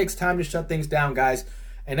 It takes time to shut things down, guys.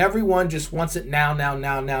 And everyone just wants it now.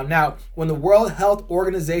 When the World Health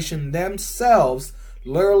Organization themselves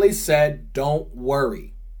literally said, don't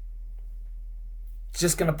worry.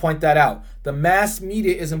 Just going to point that out. The mass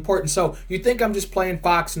media is important. So you think I'm just playing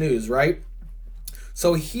Fox News, right?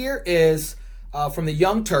 So here is from the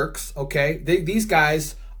Young Turks, okay? These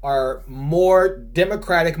guys are more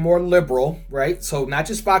democratic, more liberal, right? So not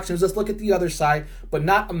just Fox News. Let's look at the other side, but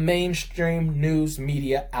not a mainstream news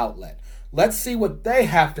media outlet. Let's see what they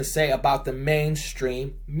have to say about the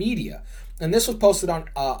mainstream media. And this was posted on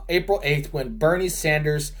April 8th when Bernie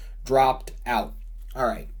Sanders dropped out. All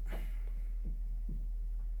right.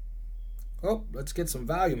 Oh, let's get some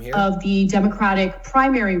volume here. Of the Democratic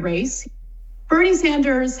primary race. Bernie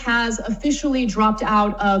Sanders has officially dropped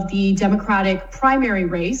out of the Democratic primary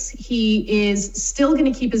race. He is still going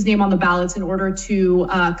to keep his name on the ballots in order to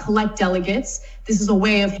collect delegates. This is a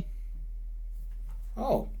way of...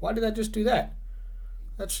 Oh, why did I just do that?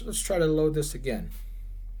 Let's try to load this again.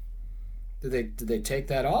 Did they take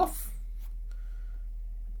that off?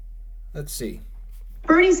 Let's see.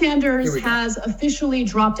 Bernie Sanders has officially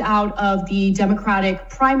dropped out of the Democratic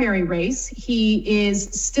primary race. He is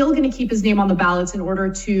still going to keep his name on the ballots in order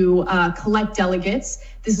to collect delegates.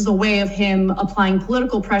 This is a way of him applying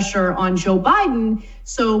political pressure on Joe Biden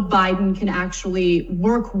so Biden can actually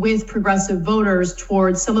work with progressive voters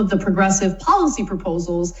towards some of the progressive policy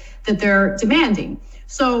proposals that they're demanding.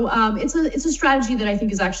 So it's a strategy that I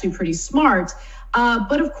think is actually pretty smart.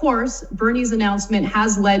 But of course, Bernie's announcement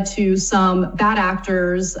has led to some bad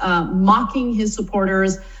actors mocking his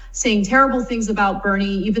supporters, saying terrible things about Bernie,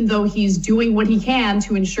 even though he's doing what he can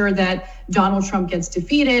to ensure that Donald Trump gets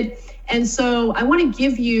defeated. And so I want to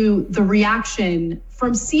give you the reaction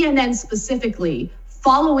from CNN specifically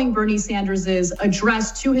following Bernie Sanders'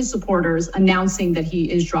 address to his supporters announcing that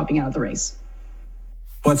he is dropping out of the race.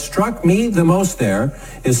 What struck me the most there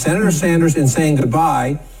is Senator Sanders, in saying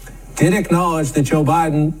goodbye, did acknowledge that Joe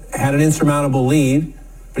Biden had an insurmountable lead,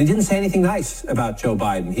 But he didn't say anything nice about Joe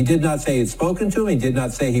Biden. He did not say he'd spoken to him. He did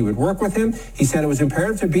not say he would work with him. He said it was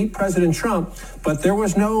imperative to beat President Trump, but there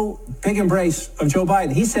was no big embrace of Joe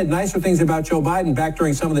Biden. He said nicer things about Joe Biden back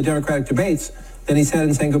during some of the Democratic debates than he said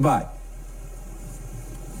in saying goodbye.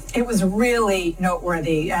 It was really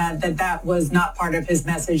noteworthy that was not part of his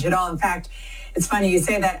message at all. In fact, it's funny you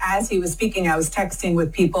say that. As he was speaking, I was texting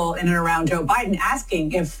with people in and around Joe Biden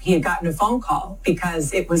asking if he had gotten a phone call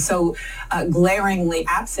because it was so glaringly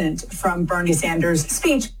absent from Bernie Sanders'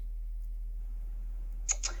 speech.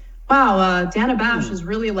 Wow, Dana Bash is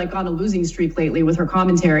really like on a losing streak lately with her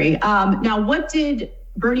commentary. Now, what did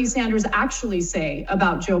Bernie Sanders actually say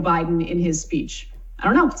about Joe Biden in his speech? I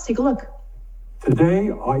don't know. Let's take a look. Today,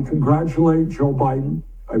 I congratulate Joe Biden,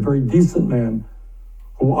 a very decent man,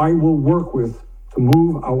 who I will work with to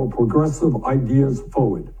move our progressive ideas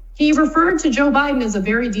forward. He referred to Joe Biden as a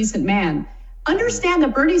very decent man. Understand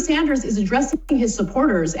that Bernie Sanders is addressing his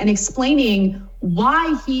supporters and explaining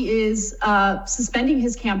why he is suspending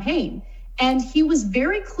his campaign. And he was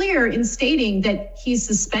very clear in stating that he's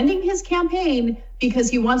suspending his campaign because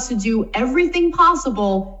he wants to do everything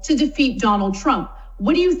possible to defeat Donald Trump.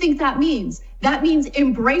 What do you think that means? That means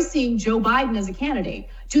embracing Joe Biden as a candidate.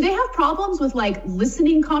 Do they have problems with like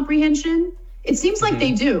listening comprehension? It seems like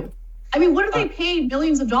they do. I mean, what are they paid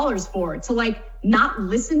millions of dollars for? To like not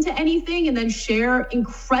listen to anything and then share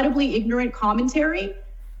incredibly ignorant commentary?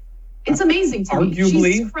 It's amazing to me.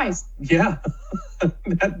 Jesus Christ. Yeah.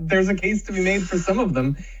 There's a case to be made for some of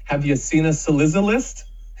them. Have you seen a Ciliza list?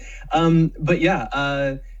 But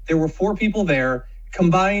yeah, there were 4 people there.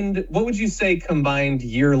 Combined, what would you say combined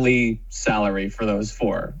yearly salary for those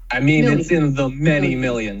 4? I mean, millions. It's in the many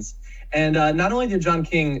millions. And not only did John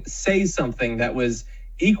King say something that was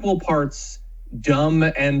equal parts dumb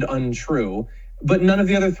and untrue, but none of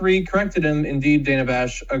the other 3 corrected him. Indeed, Dana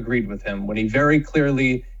Bash agreed with him when he very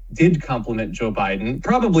clearly did compliment Joe Biden.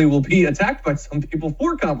 Probably will be attacked by some people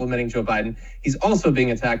for complimenting Joe Biden. He's also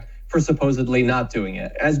being attacked for supposedly not doing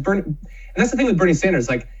it. And that's the thing with Bernie Sanders.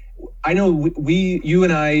 Like, I know you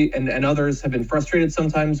and I and others have been frustrated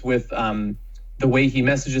sometimes with the way he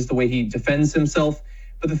messages, the way he defends himself.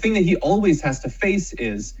 But the thing that he always has to face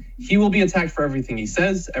is he will be attacked for everything he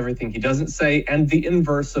says, everything he doesn't say, and the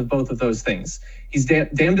inverse of both of those things. He's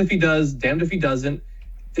damned if he does, damned if he doesn't,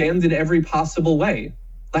 damned in every possible way.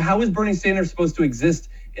 Like, how is Bernie Sanders supposed to exist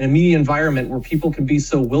in a media environment where people can be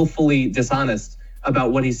so willfully dishonest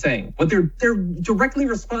about what he's saying, what they're directly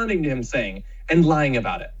responding to him saying and lying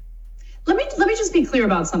about it? Let me just be clear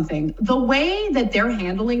about something. The way that they're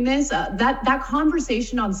handling this, that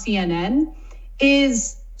conversation on CNN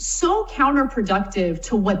is so counterproductive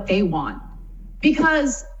to what they want,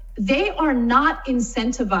 because they are not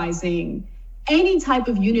incentivizing any type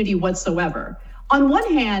of unity whatsoever. On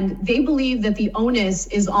one hand, they believe that the onus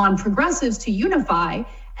is on progressives to unify.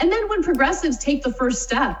 And then when progressives take the first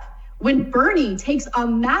step, when Bernie takes a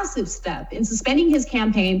massive step in suspending his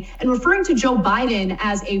campaign and referring to Joe Biden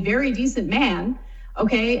as a very decent man,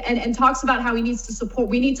 okay, and talks about how we need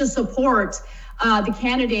to support the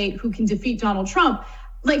candidate who can defeat Donald Trump,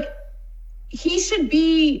 like, he should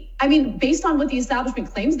be, I mean, based on what the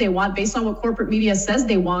establishment claims they want, based on what corporate media says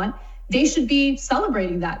they want, they should be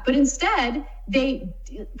celebrating that. But instead, they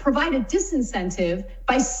provide a disincentive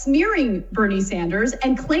by smearing Bernie Sanders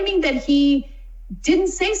and claiming that he didn't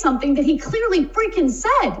say something that he clearly freaking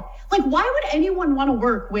said. Like, why would anyone want to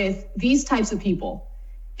work with these types of people?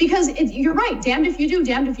 Because you're right, damned if you do,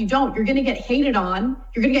 damned if you don't. You're going to get hated on,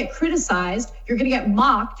 you're going to get criticized, you're going to get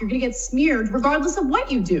mocked, you're going to get smeared, regardless of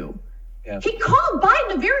what you do. Yeah. He called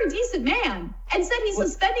Biden a very decent man and said he's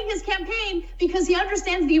suspending his campaign because he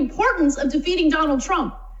understands the importance of defeating Donald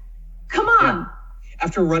Trump. Come on. Yeah.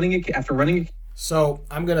 After running it. So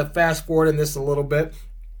I'm going to fast forward in this a little bit.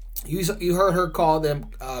 You heard her call them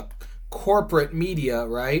corporate media,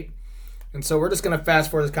 right? And so we're just going to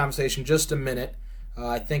fast forward this conversation just a minute.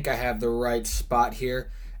 I think I have the right spot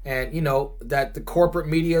here. And, you know, that the corporate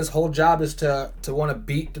media's whole job is to want to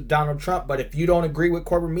beat Donald Trump. But if you don't agree with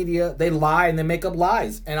corporate media, they lie and they make up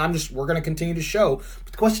lies. And we're going to continue to show.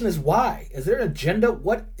 But the question is why? Is there an agenda?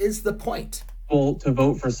 What is the point? To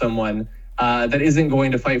vote for someone that isn't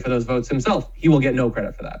going to fight for those votes himself. He will get no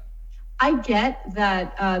credit for that. I get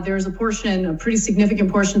that there's a pretty significant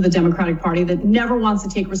portion of the Democratic Party that never wants to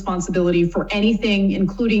take responsibility for anything,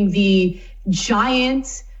 including the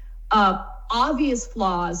giant, obvious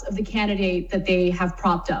flaws of the candidate that they have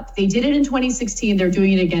propped up. They did it in 2016. They're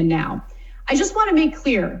doing it again now. I just want to make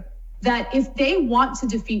clear that if they want to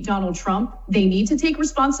defeat Donald Trump, they need to take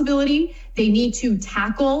responsibility. They need to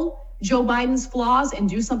tackle Joe Biden's flaws and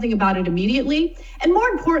do something about it immediately. And more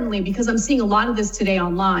importantly, because I'm seeing a lot of this today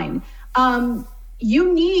online,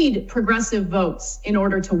 you need progressive votes in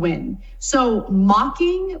order to win. So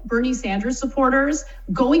mocking Bernie Sanders supporters,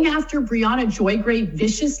 going after Brianna Joy Gray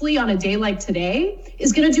viciously on a day like today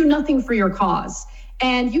is going to do nothing for your cause.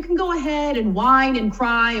 And you can go ahead and whine and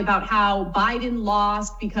cry about how Biden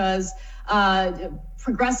lost because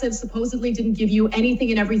progressives supposedly didn't give you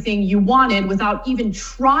anything and everything you wanted without even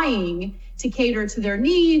trying to cater to their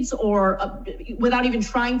needs or without even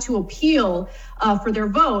trying to appeal for their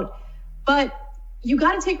vote. But you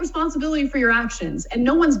got to take responsibility for your actions, and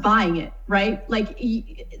no one's buying it, right? Like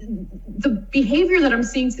the behavior that I'm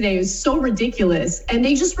seeing today is so ridiculous, and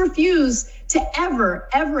they just refuse to ever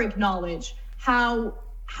acknowledge how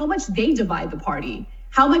much they divide the party,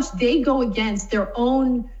 how much they go against their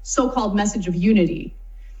own so-called message of unity.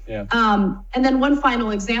 Yeah. And then one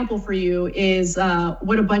final example for you is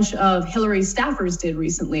what a bunch of Hillary staffers did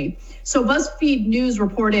recently. So BuzzFeed News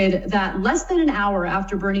reported that less than an hour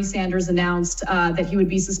after Bernie Sanders announced that he would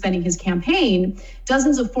be suspending his campaign,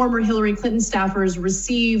 dozens of former Hillary Clinton staffers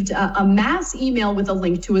received a mass email with a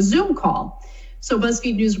link to a Zoom call. So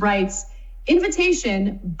BuzzFeed News writes,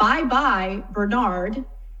 "Invitation, bye-bye, Bernard."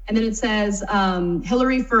 And then it says,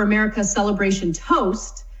 Hillary for America celebration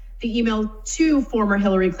toast. The email to former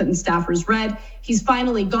Hillary Clinton staffers read, "He's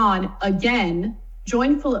finally gone again.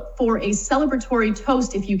 Join for a celebratory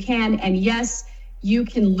toast if you can. And yes, you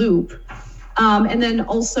can loop." And then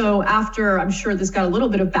also after, I'm sure this got a little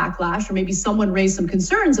bit of backlash, or maybe someone raised some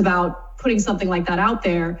concerns about putting something like that out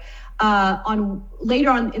there.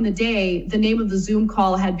 Later on in the day, the name of the Zoom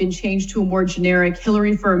call had been changed to a more generic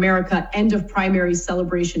Hillary for America end of primary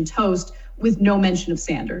celebration toast with no mention of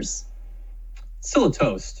Sanders. Still a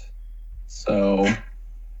toast. So,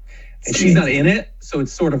 and she's not in it, so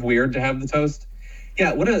it's sort of weird to have the toast.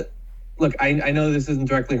 Yeah, look, I know this isn't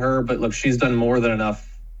directly her, but look, she's done more than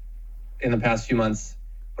enough in the past few months.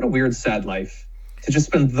 What a weird, sad life to just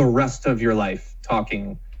spend the rest of your life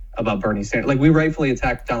talking about Bernie Sanders. Like, we rightfully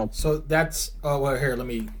attacked Donald. So that's, well, here, let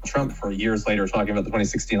me. Trump for years later talking about the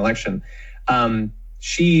 2016 election.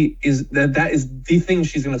 She is, that is the thing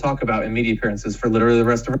she's going to talk about in media appearances for literally the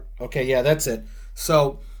rest of her. Okay, yeah, that's it.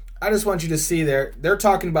 So I just want you to see they're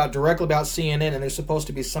talking about directly about CNN, and there's supposed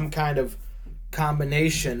to be some kind of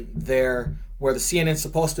combination there where the CNN's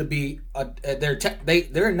supposed to be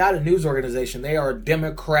they're not a news organization. They are a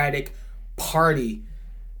Democratic Party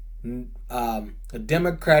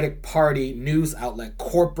news outlet,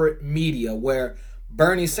 corporate media, where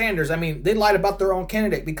Bernie Sanders, I mean, they lied about their own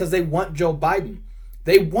candidate because they want Joe Biden.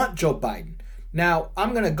 They want Joe Biden. Now,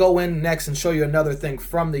 I'm going to go in next and show you another thing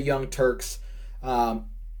from the Young Turks. And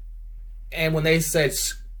when they said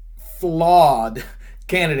flawed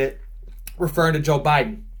candidate, referring to Joe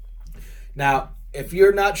Biden. Now, if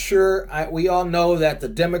you're not sure, we all know that the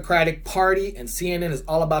Democratic Party and CNN is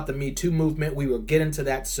all about the Me Too movement. We will get into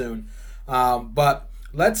that soon. But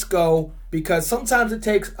let's go, because sometimes it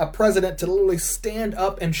takes a president to literally stand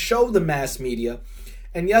up and show the mass media.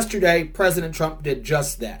 And yesterday, President Trump did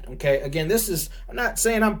just that. Okay, again, I'm not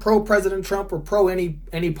saying I'm pro-President Trump or pro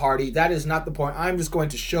any party. That is not the point. I'm just going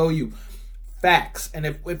to show you facts. And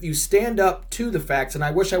if you stand up to the facts, and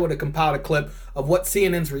I wish I would have compiled a clip of what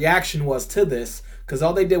CNN's reaction was to this, because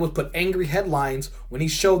all they did was put angry headlines when he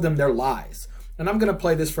showed them their lies. And I'm going to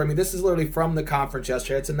play this for you. This is literally from the conference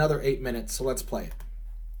yesterday. It's another 8 minutes, so let's play it.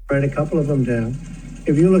 Write a couple of them down.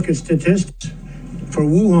 If you look at statistics for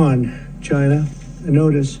Wuhan, China,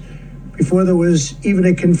 notice before there was even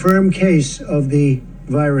a confirmed case of the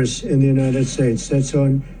virus in the United States, that's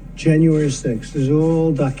on January 6th. This is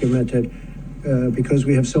all documented because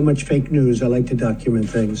we have so much fake news. I like to document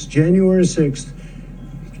things. January 6th,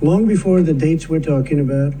 long before the dates we're talking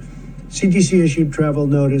about, CDC issued travel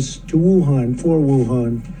notice to Wuhan, for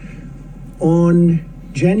Wuhan. On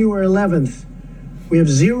January 11th, we have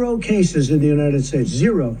 0 cases in the United States.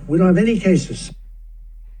 0. We don't have any cases.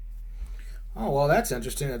 Oh, well, that's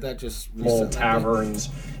interesting that just... Small taverns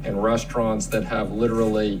and restaurants that have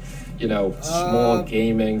literally, small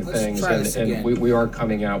gaming things. And we are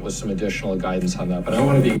coming out with some additional guidance on that. But I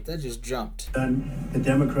want to be... That just jumped. The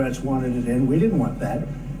Democrats wanted it in. We didn't want that.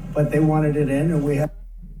 But they wanted it in, and we have...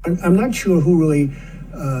 I'm not sure who really...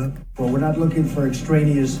 we're not looking for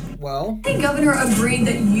extraneous... Well... The governor agreed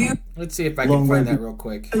that you... Let's see if I can find that real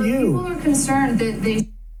quick. People are concerned that they...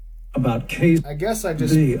 About case... I guess I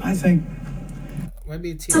just... I think...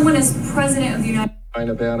 Maybe someone is president of the United...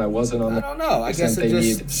 I wasn't on I don't know. I guess it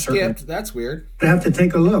just skipped. That's weird. I have to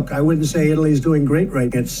take a look. I wouldn't say Italy's doing great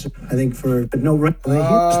right now. I think for no right.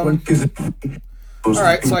 All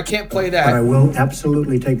right, so I can't play that. But I will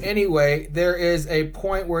absolutely take. Anyway, there is a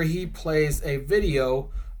point where he plays a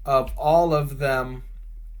video of all of them,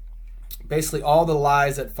 basically all the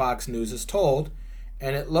lies that Fox News has told,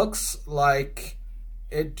 and it looks like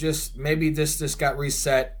it just, maybe this just got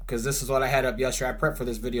reset, because this is what I had up yesterday. I prepped for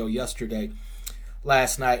this video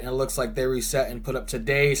last night, and it looks like they reset and put up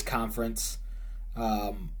today's conference.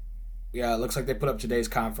 Yeah, it looks like they put up today's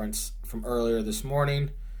conference from earlier this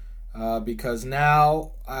morning, because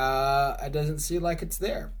now it doesn't seem like it's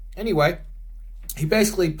there. Anyway, he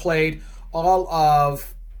basically played all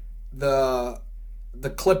of the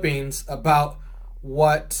clippings about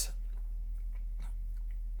what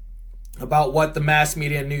the mass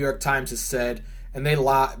media and New York Times has said, and they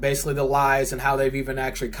lie, basically the lies, and how they've even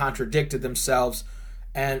actually contradicted themselves,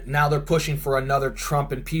 and now they're pushing for another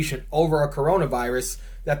Trump impeachment over a coronavirus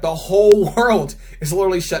that the whole world is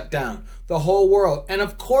literally shut down. The whole world. And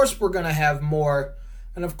of course we're going to have more,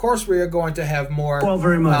 and of course we are going to have more. Well,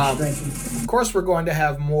 very much. Thank you. Of course we're going to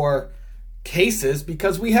have more cases,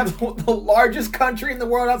 because we have the largest country in the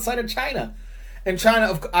world outside of China. And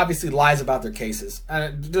China obviously lies about their cases.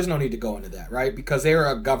 And there's no need to go into that, right? Because they are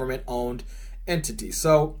a government-owned entity.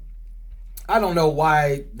 So I don't know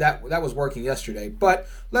why that was working yesterday. But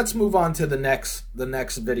let's move on to the next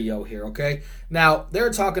video here, okay? Now,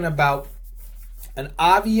 they're talking about an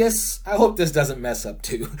obvious, I hope this doesn't mess up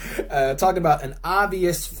too, talking about an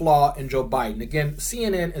obvious flaw in Joe Biden. Again,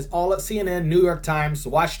 CNN is all at CNN, New York Times, the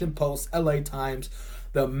Washington Post, LA Times,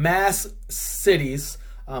 the mass cities,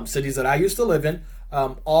 cities that I used to live in,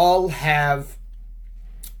 all have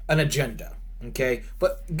an agenda. Okay,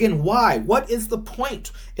 but again, why? What is the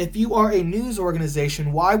point? If you are a news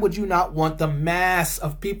organization, why would you not want the mass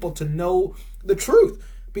of people to know the truth?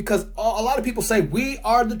 Because a lot of people say, we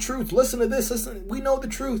are the truth. Listen to this. Listen, we know the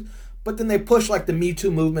truth. But then they push like the Me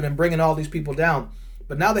Too movement and bringing all these people down.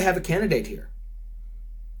 But now they have a candidate here.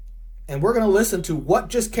 And we're going to listen to what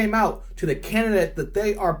just came out to the candidate that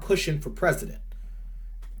they are pushing for president.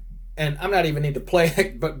 And I'm not even need to play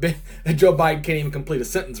it, but Joe Biden can't even complete a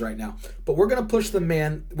sentence right now. But we're going to push the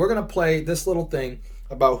man. We're going to play this little thing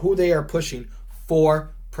about who they are pushing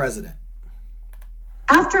for president.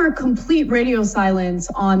 After a complete radio silence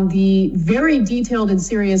on the very detailed and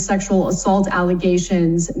serious sexual assault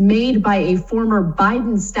allegations made by a former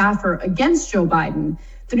Biden staffer against Joe Biden,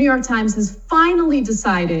 the New York Times has finally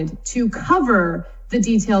decided to cover the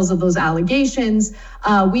details of those allegations.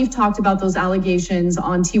 We've talked about those allegations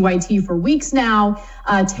on TYT for weeks now.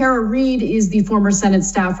 Tara Reid is the former Senate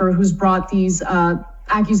staffer who's brought these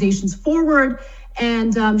accusations forward.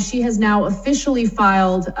 And she has now officially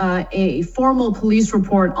filed a formal police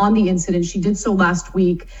report on the incident. She did so last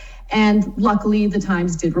week. And luckily, the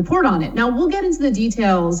Times did report on it. Now, we'll get into the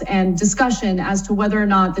details and discussion as to whether or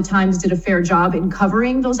not the Times did a fair job in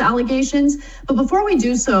covering those allegations. But before we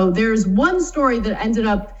do so, there's one story that ended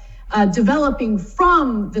up developing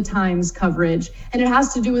from the Times coverage, and it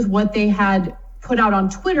has to do with what they had put out on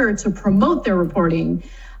Twitter to promote their reporting.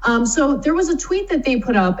 So there was a tweet that they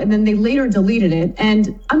put up, and then they later deleted it.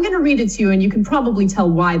 And I'm going to read it to you, and you can probably tell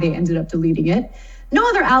why they ended up deleting it. No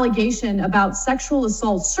other allegation about sexual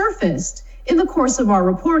assault surfaced in the course of our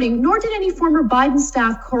reporting, nor did any former Biden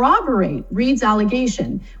staff corroborate Reid's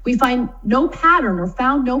allegation. We find no pattern or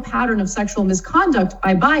found no pattern of sexual misconduct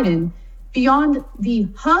by Biden beyond the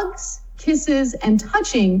hugs, kisses, and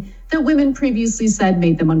touching that women previously said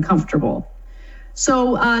made them uncomfortable.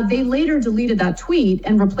 So they later deleted that tweet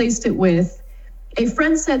and replaced it with, a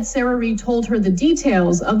friend said Sarah Reid told her the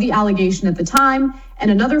details of the allegation at the time,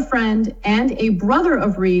 and another friend and a brother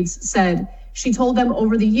of Reid's said she told them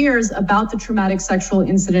over the years about the traumatic sexual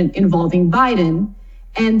incident involving Biden.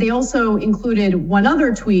 And they also included one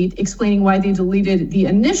other tweet explaining why they deleted the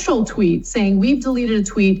initial tweet, saying we've deleted a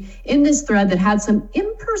tweet in this thread that had some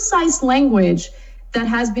imprecise language that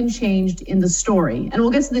has been changed in the story. And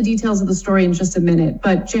we'll get to the details of the story in just a minute.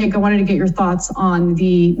 But Jake, I wanted to get your thoughts on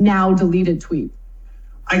the now deleted tweet.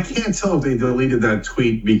 I can't tell if they deleted that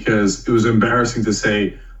tweet because it was embarrassing to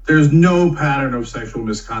say there's no pattern of sexual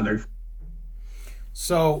misconduct.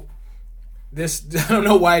 So this, I don't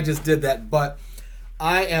know why I just did that, but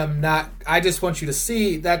I just want you to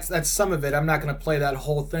see that's some of it. I'm not going to play that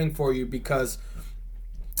whole thing for you because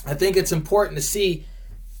I think it's important to see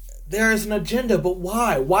there is an agenda, but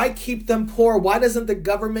why? Why keep them poor? Why doesn't the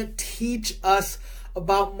government teach us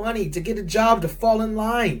about money, to get a job, to fall in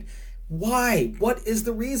line? Why? What is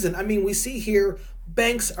the reason? I mean, we see here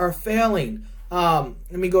banks are failing.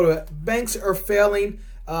 Let me go to it. Banks are failing.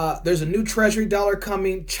 There's a new treasury dollar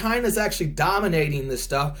coming. China's actually dominating this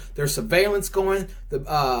stuff. There's surveillance going.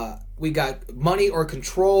 We got money or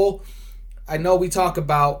control. I know we talk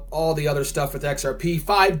about all the other stuff with XRP,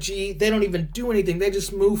 5G, they don't even do anything. They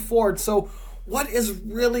just move forward. So what is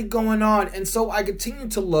really going on? And so I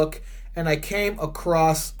continued to look, and I came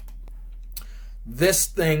across this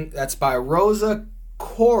thing that's by Rosa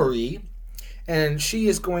Koire, and she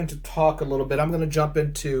is going to talk a little bit. I'm going to jump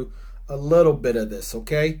into a little bit of this,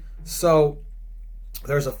 okay? So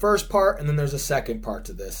there's a first part, and then there's a second part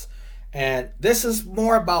to this. And this is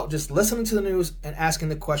more about just listening to the news and asking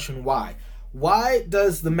the question, why? Why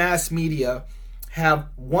does the mass media have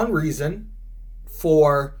one reason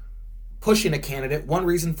for pushing a candidate, one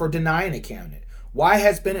reason for denying a candidate? Why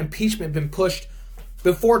has impeachment been pushed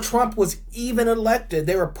before Trump was even elected?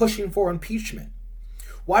 They were pushing for impeachment.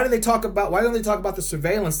 Why don't they talk about the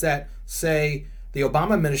surveillance that, say, the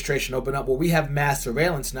Obama administration opened up, where we have mass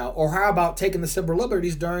surveillance now? Or how about taking the civil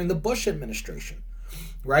liberties during the Bush administration?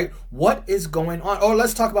 Right? What is going on? Or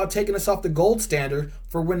let's talk about taking us off the gold standard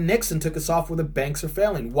for when Nixon took us off where the banks are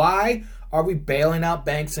failing. Why are we bailing out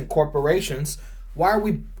banks and corporations? Why are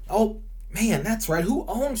we? Oh man, that's right. Who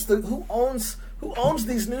owns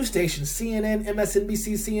these news stations? CNN,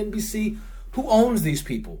 MSNBC, CNBC. Who owns these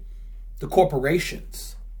people? The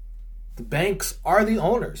corporations. The banks are the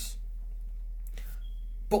owners.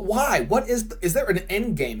 But why? Is there an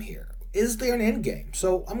end game here? Is there an end game?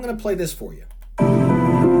 So I'm going to play this for you.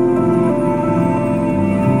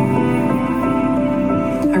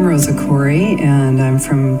 I'm Rosa Koire, and I'm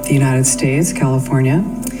from the United States, California.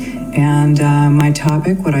 And my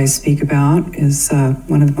topic, what I speak about, is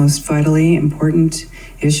one of the most vitally important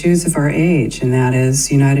issues of our age, and that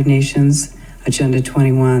is United Nations Agenda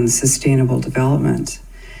 21, Sustainable Development.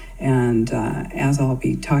 And as I'll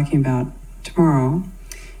be talking about tomorrow,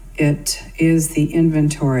 it is the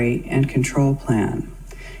inventory and control plan.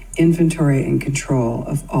 Inventory and control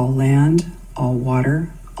of all land, all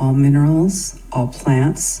water, all minerals, all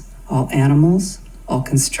plants, all animals, all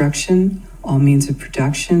construction, all means of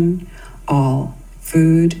production, all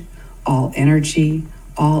food, all energy,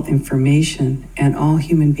 all information, and all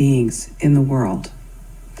human beings in the world.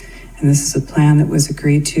 And this is a plan that was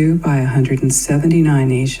agreed to by 179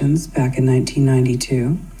 nations back in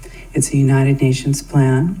 1992. It's a United Nations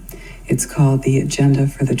plan. It's called the Agenda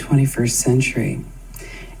for the 21st Century.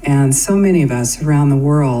 And so many of us around the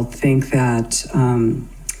world think that,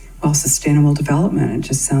 sustainable development, it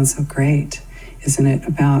just sounds so great. Isn't it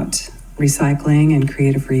about recycling and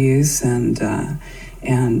creative reuse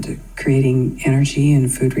and creating energy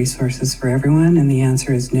and food resources for everyone? And the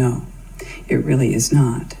answer is no, it really is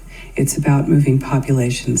not. It's about moving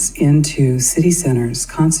populations into city centers,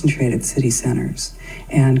 concentrated city centers,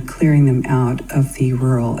 and clearing them out of the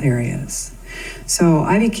rural areas. So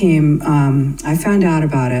I found out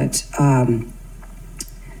about it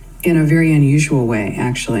in a very unusual way,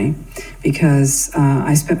 actually, because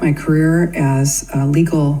I spent my career as a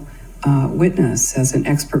legal witness, as an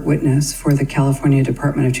expert witness for the California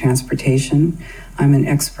Department of Transportation. I'm an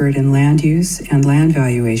expert in land use and land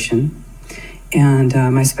valuation. And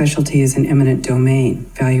my specialty is in eminent domain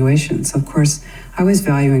valuation. So, of course, I was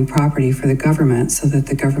valuing property for the government so that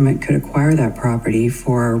the government could acquire that property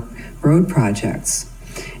for road projects.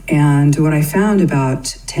 And what I found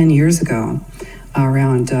about 10 years ago,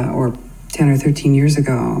 or 10 or 13 years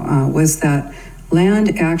ago, was that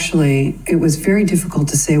land actually, it was very difficult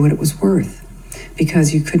to say what it was worth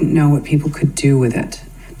because you couldn't know what people could do with it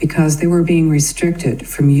because they were being restricted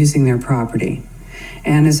from using their property.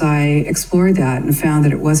 And as I explored that and found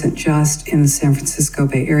that it wasn't just in the San Francisco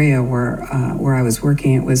Bay Area where I was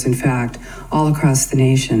working, it was in fact all across the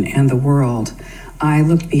nation and the world, I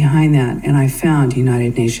looked behind that and I found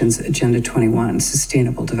United Nations Agenda 21,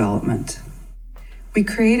 Sustainable Development. We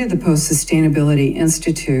created the Post-Sustainability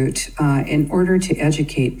Institute in order to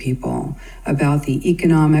educate people about the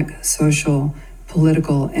economic, social,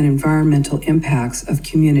 political, and environmental impacts of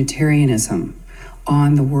communitarianism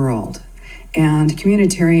on the world. And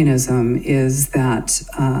communitarianism is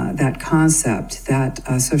that concept,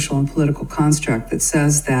 that social and political construct that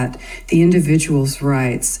says that the individual's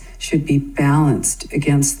rights should be balanced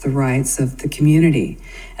against the rights of the community.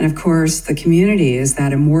 And of course, the community is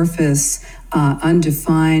that amorphous,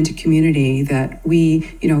 undefined community that we,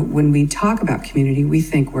 when we talk about community, we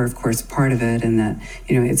think we're, of course, part of it and that,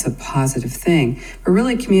 it's a positive thing. But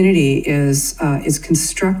really, community is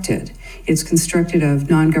constructed. It's constructed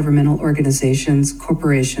of non-governmental organizations,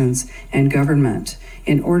 corporations, and government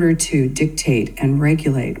in order to dictate and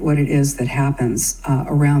regulate what it is that happens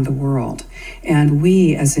around the world. And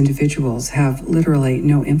we as individuals have literally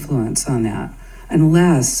no influence on that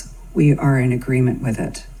unless we are in agreement with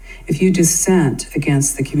it. If you dissent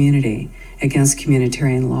against the community against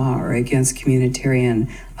communitarian law or against communitarian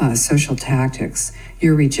social tactics,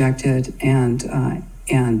 you're rejected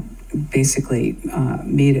and basically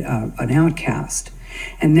made an outcast.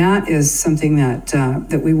 And that is something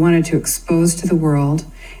that we wanted to expose to the world.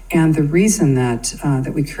 And the reason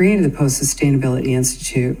that we created the Post Sustainability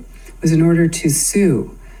Institute was in order to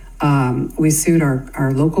sue. We sued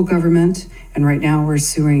our local government, and right now we're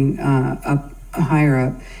suing up higher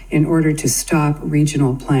up in order to stop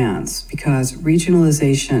regional plans, because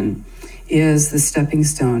regionalization is the stepping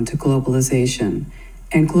stone to globalization,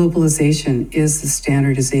 and globalization is the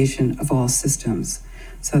standardization of all systems.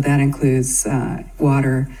 So that includes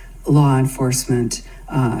water, law enforcement,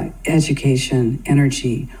 education,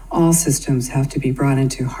 energy. All systems have to be brought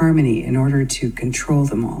into harmony in order to control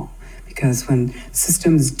them all. Because when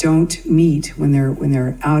systems don't meet, when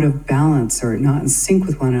they're out of balance or not in sync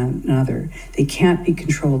with one another, they can't be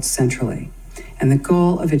controlled centrally. And the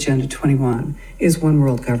goal of Agenda 21 is one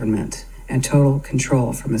world government and total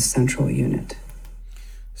control from a central unit.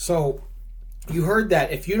 So you heard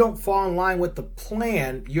that. If you don't fall in line with the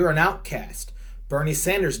plan, you're an outcast. Bernie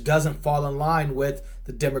Sanders doesn't fall in line with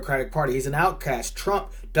the Democratic Party. He's an outcast.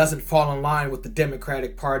 Trump doesn't fall in line with the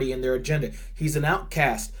Democratic Party and their agenda. He's an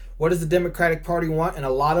outcast. What does the Democratic Party want? And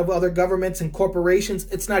a lot of other governments and corporations,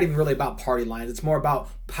 it's not even really about party lines. It's more about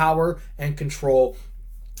power and control.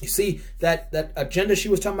 You see, that agenda she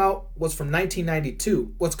was talking about was from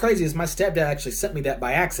 1992. What's crazy is my stepdad actually sent me that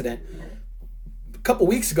by accident a couple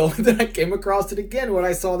weeks ago. And then I came across it again when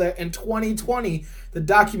I saw that in 2020, the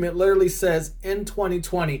document literally says in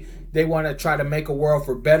 2020, they want to try to make a world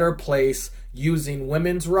for better place using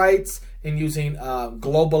women's rights and using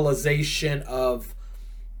globalization of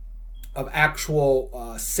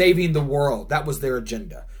actual saving the world. That was their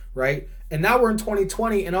agenda, right? And now we're in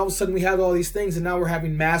 2020, and all of a sudden we have all these things, and now we're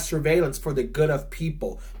having mass surveillance for the good of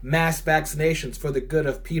people, mass vaccinations for the good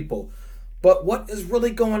of people. But what is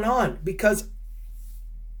really going on? Because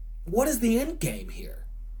what is the end game here?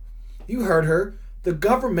 You heard her. The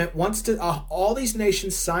government wants to, all these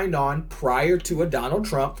nations signed on prior to a Donald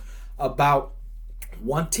Trump about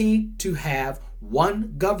wanting to have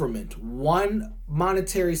one government, one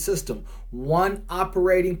monetary system, one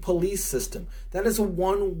operating police system. That is a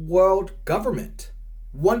one world government,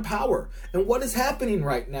 one power. And what is happening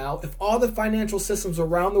right now, if all the financial systems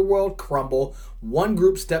around the world crumble, one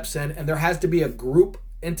group steps in, and there has to be a group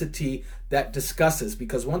entity that discusses,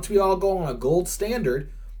 because once we all go on a gold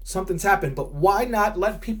standard, something's happened. But why not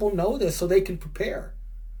let people know this so they can prepare?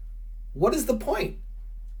 What is the point?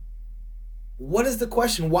 What is the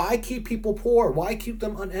question? Why keep people poor? Why keep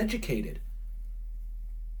them uneducated?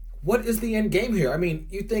 What is the end game here? I mean,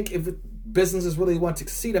 you think if businesses really want to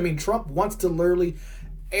succeed, I mean, Trump wants to literally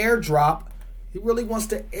airdrop. He really wants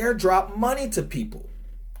to airdrop money to people.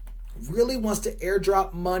 Really wants to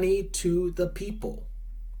airdrop money to the people.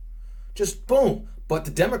 Just boom. But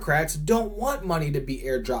the Democrats don't want money to be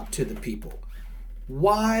airdropped to the people.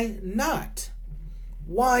 Why not?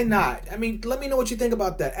 Why not? I mean, let me know what you think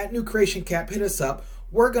about that. At New Creation Cap, hit us up.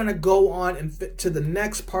 We're going to go on and fit to the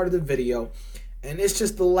next part of the video. And it's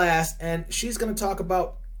just the last. And she's going to talk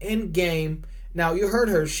about Endgame. Now, you heard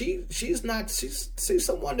her. She's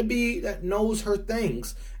someone to be that knows her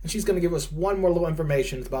things. And she's going to give us one more little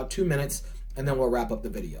information. It's about 2 minutes. And then we'll wrap up the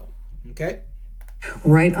video. Okay?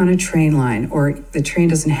 Right on a train line, or the train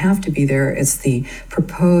doesn't have to be there. It's the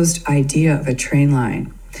proposed idea of a train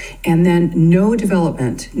line. And then no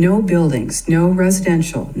development, no buildings, no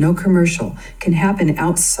residential, no commercial can happen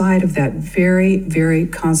outside of that very, very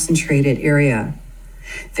concentrated area.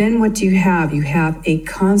 Then what do you have? You have a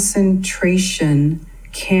concentration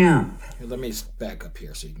camp. Here, let me back up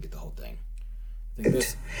here so you can get the whole thing.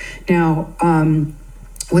 Now,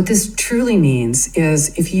 what this truly means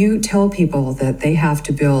is if you tell people that they have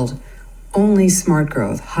to build only smart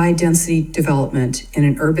growth, high density development in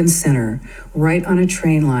an urban center right on a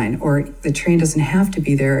train line, or the train doesn't have to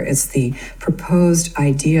be there, it's the proposed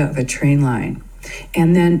idea of a train line.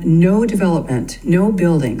 And then no development, no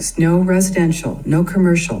buildings, no residential, no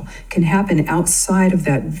commercial can happen outside of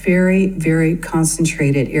that very, very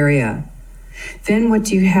concentrated area. Then what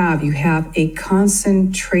do you have? You have a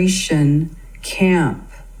concentration camp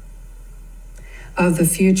of the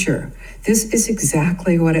future. This is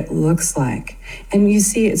exactly what it looks like. And you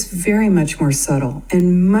see, it's very much more subtle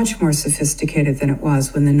and much more sophisticated than it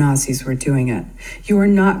was when the Nazis were doing it. You are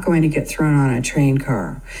not going to get thrown on a train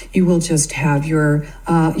car. You will just have your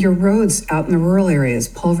roads out in the rural areas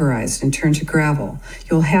pulverized and turned to gravel.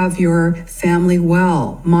 You'll have your family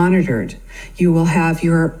well monitored. You will have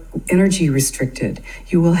your energy restricted.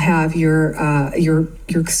 You will have your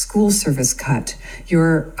school service cut,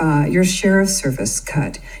 your sheriff's service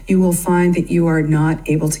cut. You will find that you are not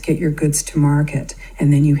able to get your goods to market,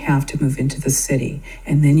 and then you have to move into the city,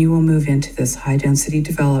 and then you will move into this high density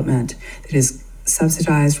development that is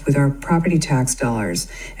subsidized with our property tax dollars,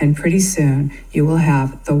 and pretty soon you will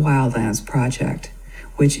have the Wildlands Project,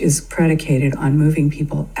 which is predicated on moving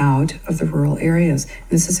people out of the rural areas.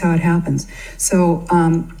 This is how it happens. So,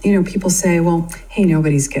 people say, well, hey,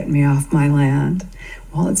 nobody's getting me off my land.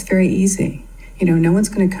 Well, it's very easy. No one's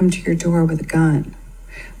going to come to your door with a gun,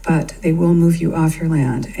 but they will move you off your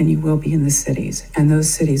land and you will be in the cities. And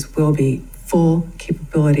those cities will be full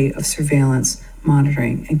capability of surveillance,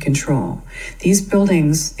 monitoring, and control. These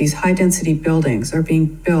buildings, these high density buildings, are being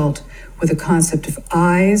built with a concept of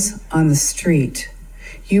eyes on the street.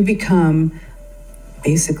 You become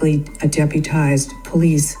basically a deputized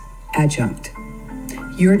police adjunct.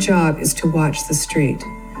 Your job is to watch the street.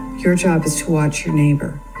 Your job is to watch your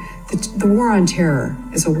neighbor. The war on terror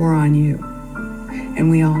is a war on you. And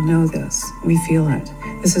we all know this. We feel it.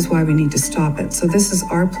 This is why we need to stop it. So this is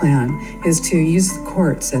our plan, is to use the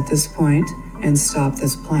courts at this point and stop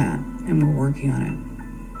this plan. And we're working on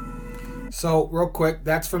it. So real quick,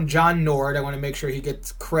 that's from John Nord. I want to make sure he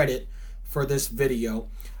gets credit for this video.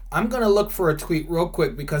 I'm going to look for a tweet real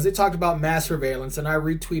quick because they talked about mass surveillance and I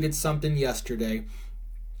retweeted something yesterday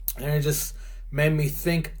and it just made me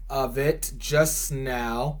think of it just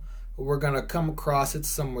now. We're going to come across it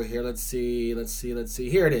somewhere here. Let's see.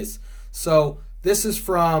 Here it is. So this is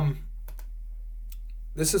from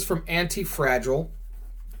Anti-Fragile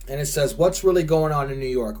and it says, what's really going on in New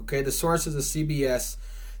York? Okay, the source is a CBS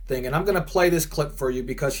thing and I'm going to play this clip for you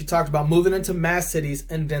because she talked about moving into mass cities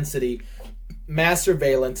and density, mass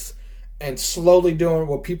surveillance, and slowly doing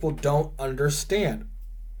what people don't understand,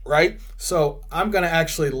 right? So I'm going to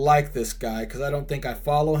actually like this guy because I don't think I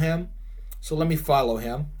follow him. So let me follow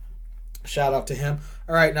him. Shout out to him.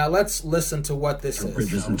 All right, now let's listen to what this is.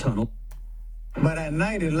 Bridges and tunnel. But at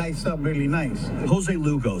night, it lights up really nice. Jose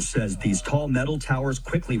Lugo says these tall metal towers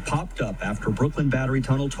quickly popped up after Brooklyn Battery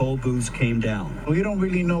Tunnel toll booths came down. We don't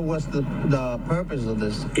really know what's the purpose of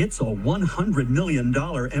this. It's a $100 million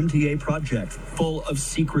MTA project full of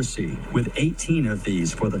secrecy, with 18 of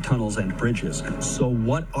these for the tunnels and bridges. So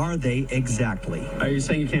what are they exactly? Are you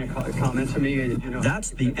saying you can't comment to me?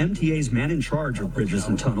 That's the MTA's man in charge of bridges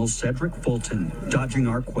and tunnels, Cedric Fulton, dodging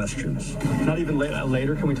our questions. Not even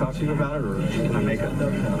later, can we talk to you about it, or can I make an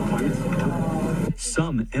appointment?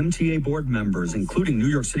 Some MTA board members, including New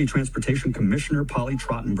York City Transportation Commissioner Polly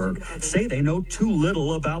Trottenberg, say they know too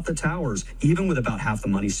little about the towers, even with about half the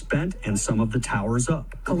money spent and some of the towers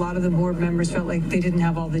up. A lot of the board members felt like they didn't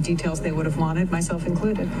have all the details they would have wanted, myself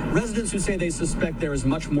included. Residents who say they suspect there is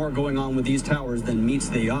much more going on with these towers than meets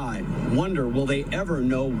the eye wonder, will they ever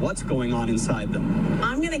know what's going on inside them?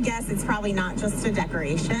 I'm going to guess it's probably not just a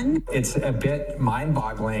decoration. It's a bit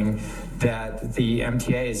mind-boggling that the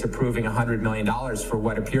MTA is approving $100 million for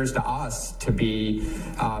what appears to us to be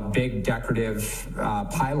big decorative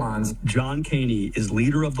pylons. John Caney is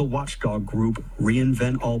leader of the watchdog group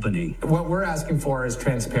Reinvent Albany. What we're asking for is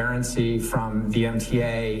transparency from the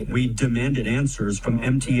MTA. We demanded answers from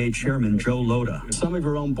MTA Chairman Joe Loda. Some of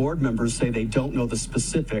your own board members say they don't know the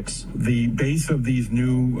specifics. The base of these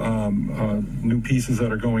new pieces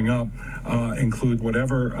that are going up include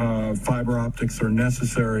whatever fiber optics are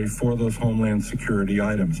necessary for those homeland security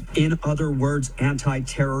items. In other words,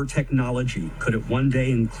 anti-terror technology. Could it one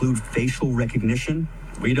day include facial recognition?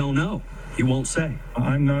 We don't know. He won't say.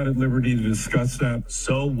 I'm not at liberty to discuss that.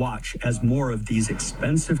 So watch as more of these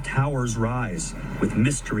expensive towers rise, with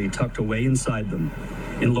mystery tucked away inside them.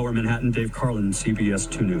 In Lower Manhattan, Dave Carlin, CBS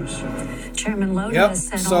 2 News. Chairman Loda has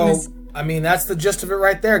said so, all this. I mean, that's the gist of it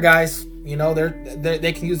right there, guys. You know,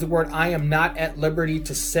 they can use the word I am not at liberty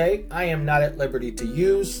to say, I am not at liberty to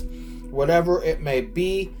use, whatever it may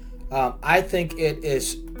be. I think it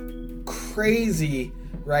is crazy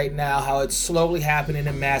right now how it's slowly happening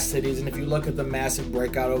in mass cities. And if you look at the massive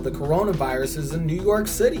breakout of the coronavirus in New York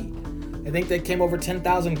City, I think they came over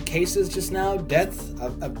 10,000 cases just now,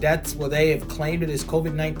 deaths where they have claimed it as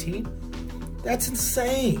COVID-19. That's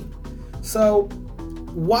insane. So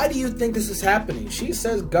why do you think this is happening? She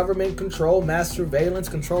says government control, mass surveillance,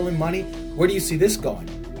 controlling money. Where do you see this going?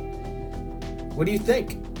 What do you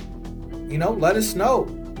think? You know, let us know.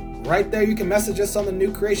 right there. You can message us on the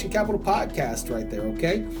New Creation Capital podcast right there,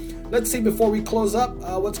 okay? Let's see, before we close up,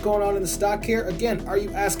 what's going on in the stock here. Again, are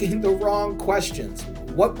you asking the wrong questions?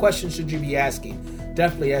 What questions should you be asking?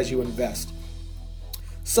 Definitely as you invest.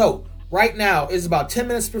 So, right now is about 10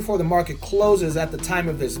 minutes before the market closes at the time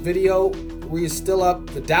of this video. We're still up.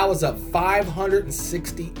 The Dow is up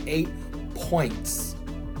 568 points.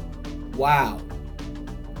 Wow.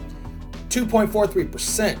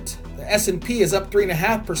 2.43%. The S&P is up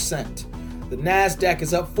 3.5%. The NASDAQ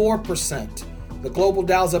is up 4%. The global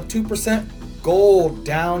Dow is up 2%. Gold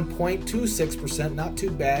down 0.26%, not too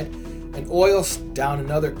bad. And oil's down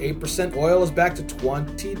another 8%. Oil is back to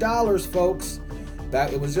 $20, folks.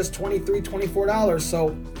 It was just $23, $24.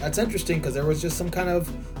 So that's interesting because there was just some kind of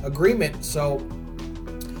agreement. So,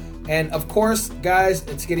 and of course, guys,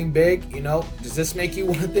 it's getting big. You know, does this make you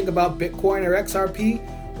want to think about Bitcoin or XRP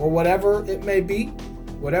or whatever it may be?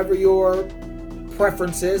 Whatever your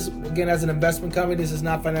preference is. Again, as an investment company, this is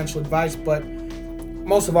not financial advice, but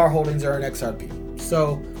most of our holdings are in XRP.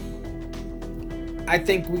 So I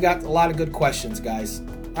think we got a lot of good questions, guys.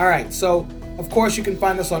 All right. So, of course, you can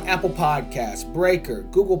find us on Apple Podcasts, Breaker,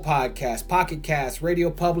 Google Podcasts, Pocket Casts,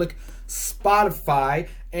 Radio Public, Spotify,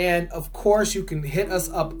 and of course, you can hit us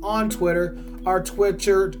up on Twitter. Our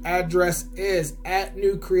Twitter address is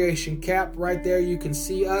 @NewCreationCap. Right there, you can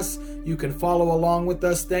see us. You can follow along with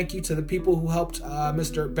us. Thank you to the people who helped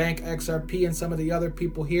Mr. Bank XRP and some of the other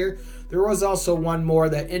people here. There was also one more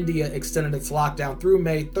that India extended its lockdown through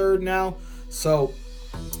May 3rd now. So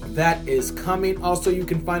that is coming. Also, you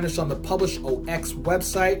can find us on the Publish OX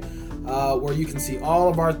website, where you can see all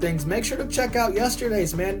of our things. Make sure to check out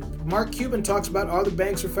yesterday's, man. Mark Cuban talks about Are the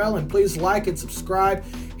Banks are Failing. Please like and subscribe.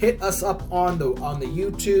 Hit us up on the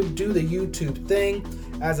YouTube. Do the YouTube thing.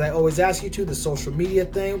 As I always ask you to, the social media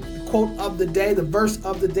thing. The quote of the day, the verse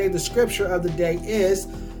of the day, the scripture of the day is,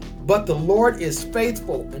 "But the Lord is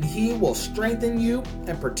faithful, and he will strengthen you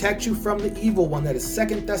and protect you from the evil one." That is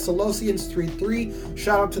 2 Thessalonians 3:3.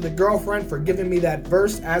 Shout out to the girlfriend for giving me that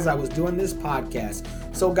verse as I was doing this podcast.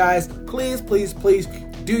 So guys, please, please, please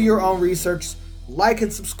do your own research. Like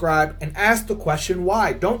and subscribe and ask the question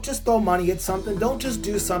why. Don't just throw money at something. Don't just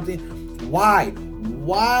do something. Why?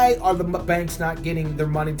 Why are the banks not getting their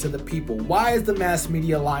money to the people? Why is the mass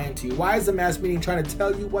media lying to you? Why is the mass media trying to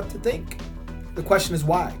tell you what to think? The question is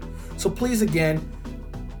why. So please, again,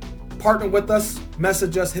 partner with us,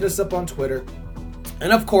 message us, hit us up on Twitter.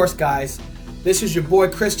 And of course, guys, this is your boy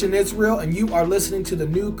Christian Israel, and you are listening to the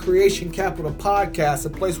New Creation Capital podcast, a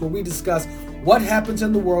place where we discuss what happens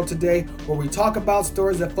in the world today, where we talk about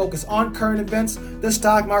stories that focus on current events, the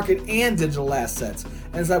stock market, and digital assets.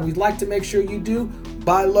 And so we'd like to make sure you do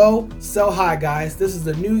buy low, sell high, guys. This is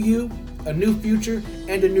the new you, a new future,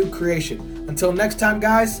 and a new creation. Until next time,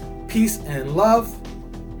 guys, peace and love.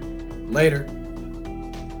 Later.